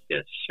thing is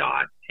just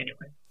shot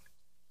anyway.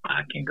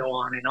 Can go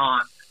on and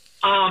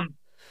on.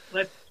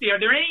 Let's see. Are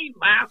there any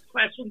last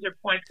questions or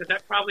points? Because I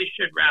probably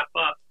should wrap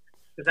up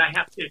because I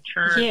have to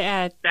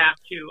turn back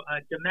to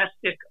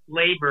domestic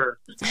labor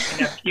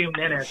in a few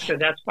minutes. So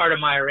that's part of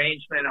my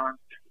arrangement on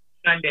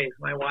Sundays.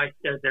 My wife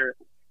does her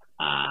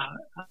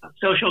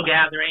social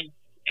gathering,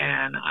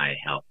 and I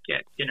help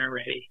get dinner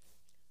ready.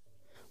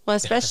 Well,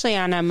 especially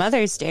on a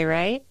Mother's Day,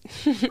 right?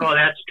 Oh,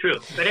 that's true.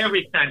 But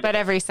every Sunday. But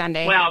every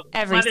Sunday. Well,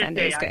 every Mother's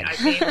Sunday Day, is good.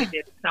 I mainly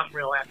did something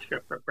real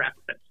extra for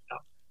breakfast. So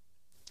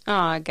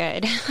Oh,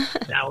 good.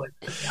 that was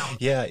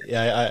Yeah,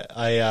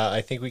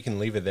 I think we can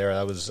leave it there.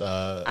 That was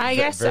I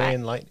guess very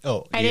enlightening.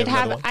 Oh, I you did another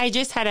have. one? I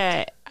just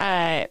had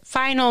a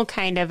final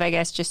kind of, I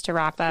guess, just to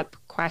wrap up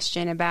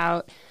question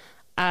about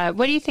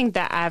what do you think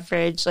the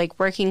average like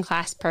working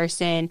class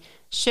person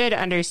should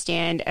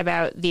understand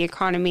about the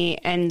economy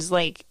and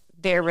like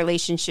their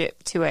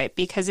relationship to it,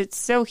 because it's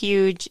so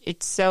huge.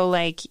 It's so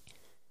like,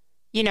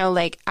 you know,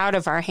 like out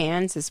of our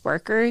hands as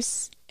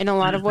workers in a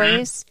lot of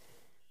ways.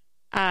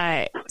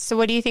 So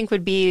what do you think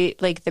would be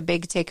like the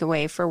big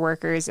takeaway for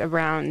workers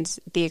around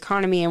the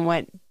economy and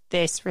what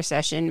this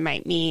recession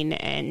might mean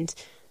and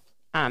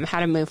how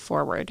to move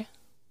forward?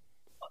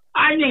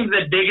 I think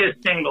the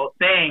biggest single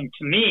thing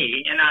to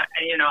me, and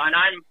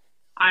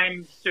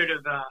I'm sort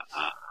of,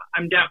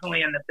 I'm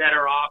definitely in the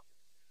better off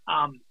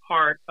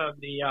part of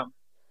the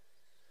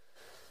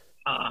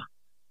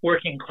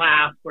working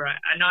class, where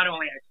I not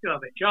only I still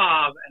have a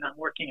job and I'm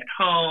working at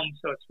home,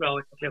 so it's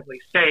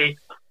relatively safe.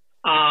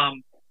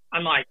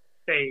 Unlike,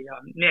 say,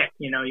 Nick,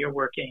 you're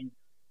working,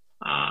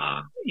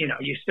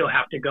 you still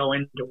have to go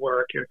into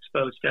work, you're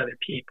exposed to other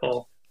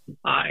people,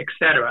 et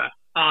cetera.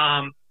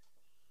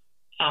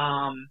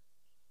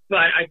 But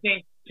I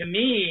think, to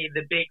me,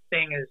 the big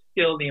thing is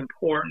still the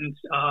importance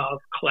of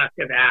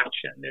collective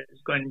action.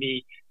 There's going to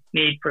be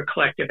need for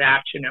collective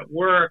action at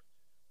work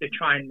to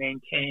try and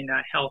maintain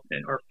health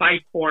or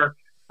fight for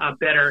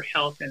better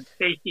health and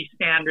safety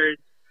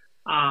standards.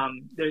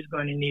 There's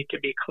going to need to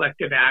be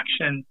collective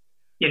action,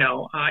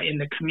 in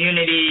the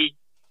community,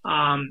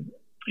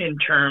 in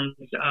terms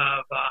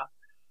of,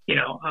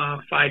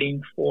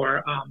 fighting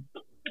for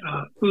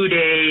food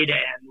aid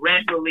and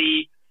rent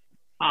relief.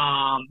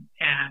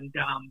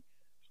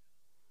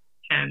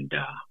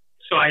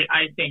 So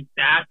I think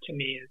that to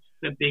me is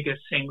the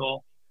biggest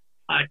single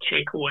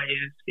takeaway,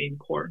 is the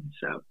importance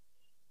of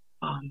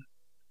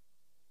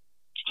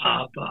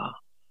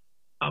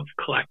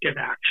collective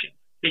action,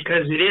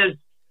 because it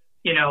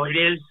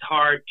is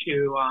hard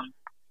to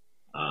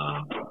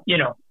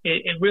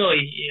it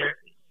really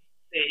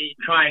they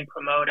try and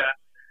promote a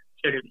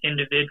sort of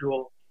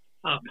individual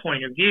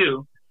point of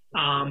view,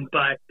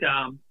 but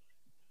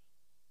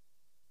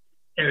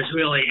there's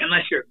really,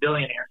 unless you're a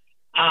billionaire,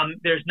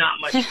 there's not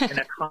much you can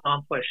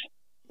accomplish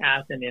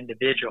as an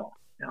individual.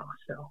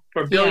 So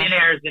for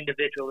billionaires,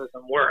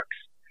 individualism works,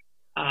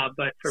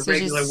 but for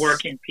regular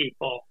working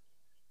people,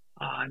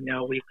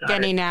 no, we've got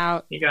getting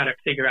out. You got to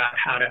figure out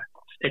how to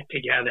stick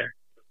together.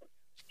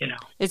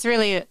 It's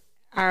really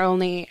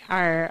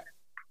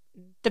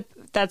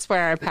that's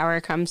where our power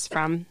comes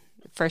from,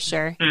 for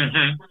sure.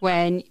 Mm-hmm.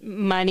 When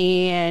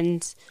money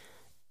and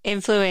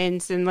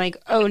influence and like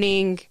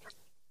owning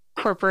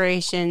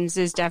corporations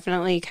is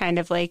definitely kind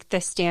of like the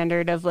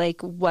standard of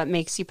like what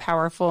makes you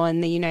powerful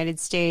in the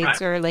United States,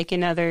 right, or like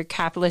in other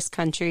capitalist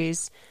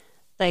countries.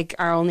 Like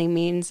our only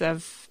means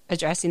of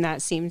addressing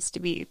that seems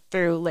to be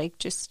through like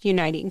just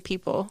uniting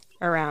people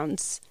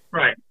around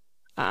right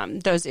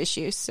those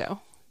issues. So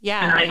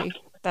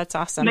that's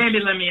awesome. Maybe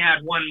let me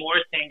add one more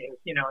thing is,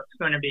 it's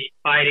going to be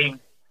fighting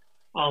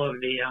all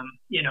of the,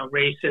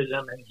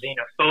 racism and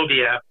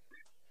xenophobia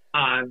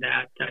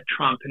that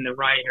Trump and the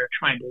right are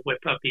trying to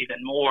whip up even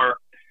more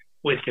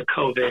with the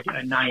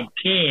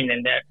COVID-19,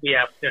 and that we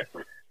have to,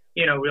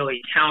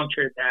 really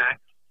counter that,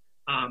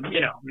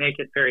 make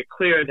it very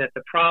clear that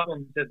the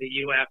problems of the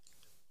U.S.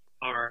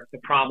 are the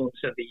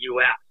problems of the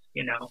U.S.,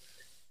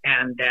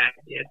 and that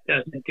it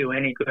doesn't do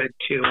any good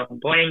to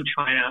blame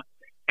China,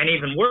 and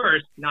even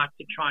worse, not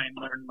to try and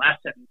learn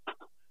lessons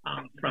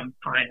from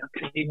China,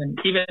 because even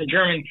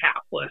German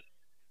Catholics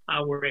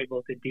were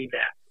able to do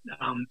that.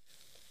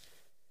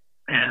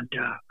 And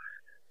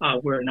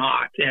we're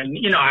not. And,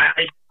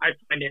 I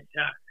find it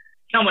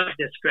somewhat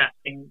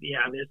distressing.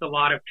 Yeah, there's a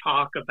lot of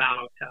talk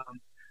about,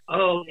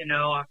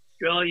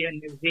 Australia and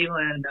New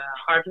Zealand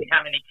hardly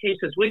have any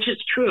cases, which is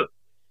true.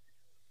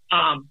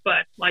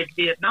 But like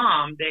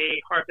Vietnam,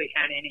 they hardly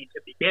had any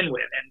to begin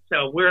with. And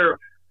so we're,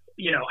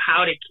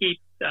 how to keep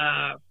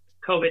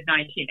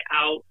COVID-19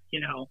 out,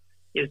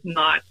 is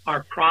not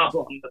our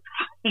problem. The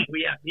problem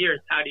we have here is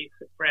how do you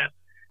suppress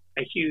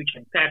a huge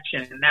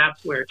infection? And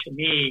that's where, to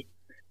me,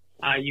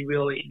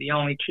 the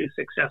only two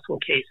successful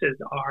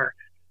cases are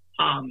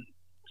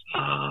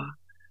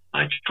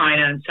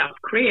China and South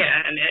Korea,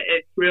 and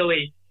it's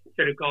really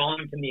sort of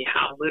galling to me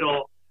how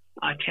little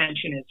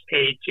attention is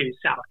paid to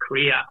South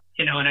Korea.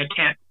 And I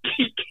can't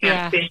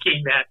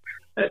thinking that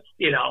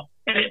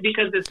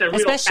because it's a real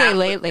especially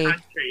lately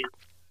country,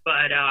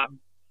 but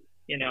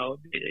the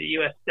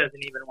U.S.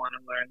 doesn't even want to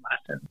learn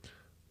lessons.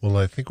 Well,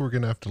 I think we're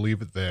going to have to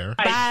leave it there.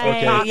 Bye.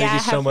 Okay, thank you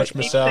so much,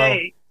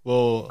 Masao.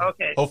 We'll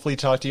Okay. hopefully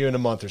talk to you in a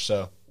month or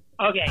so.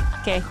 Okay.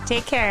 Okay,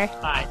 take care.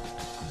 Bye.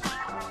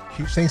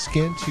 Huge thanks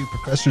again to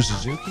Professor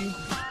Suzuki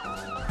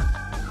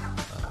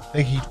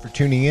Thank you for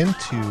tuning in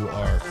to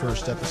our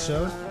first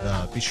episode.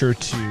 Be sure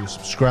to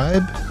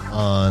subscribe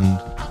on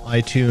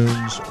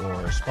iTunes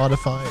or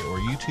Spotify or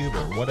YouTube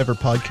or whatever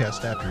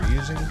podcast app you're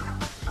using.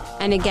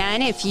 And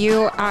again, if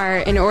you are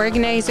an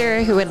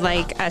organizer who would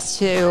like us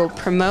to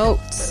promote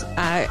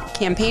a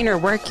campaign or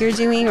work you're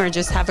doing, or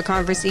just have a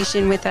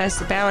conversation with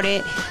us about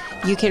it,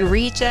 you can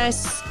reach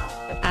us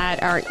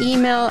at our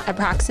email,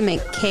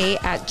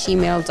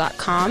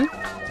 approximatek@gmail.com.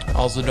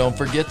 Also, don't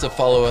forget to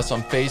follow us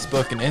on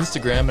Facebook and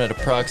Instagram at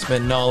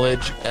Approximate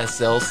Knowledge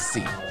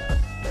SLC.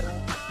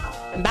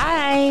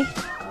 Bye.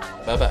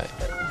 Bye-bye.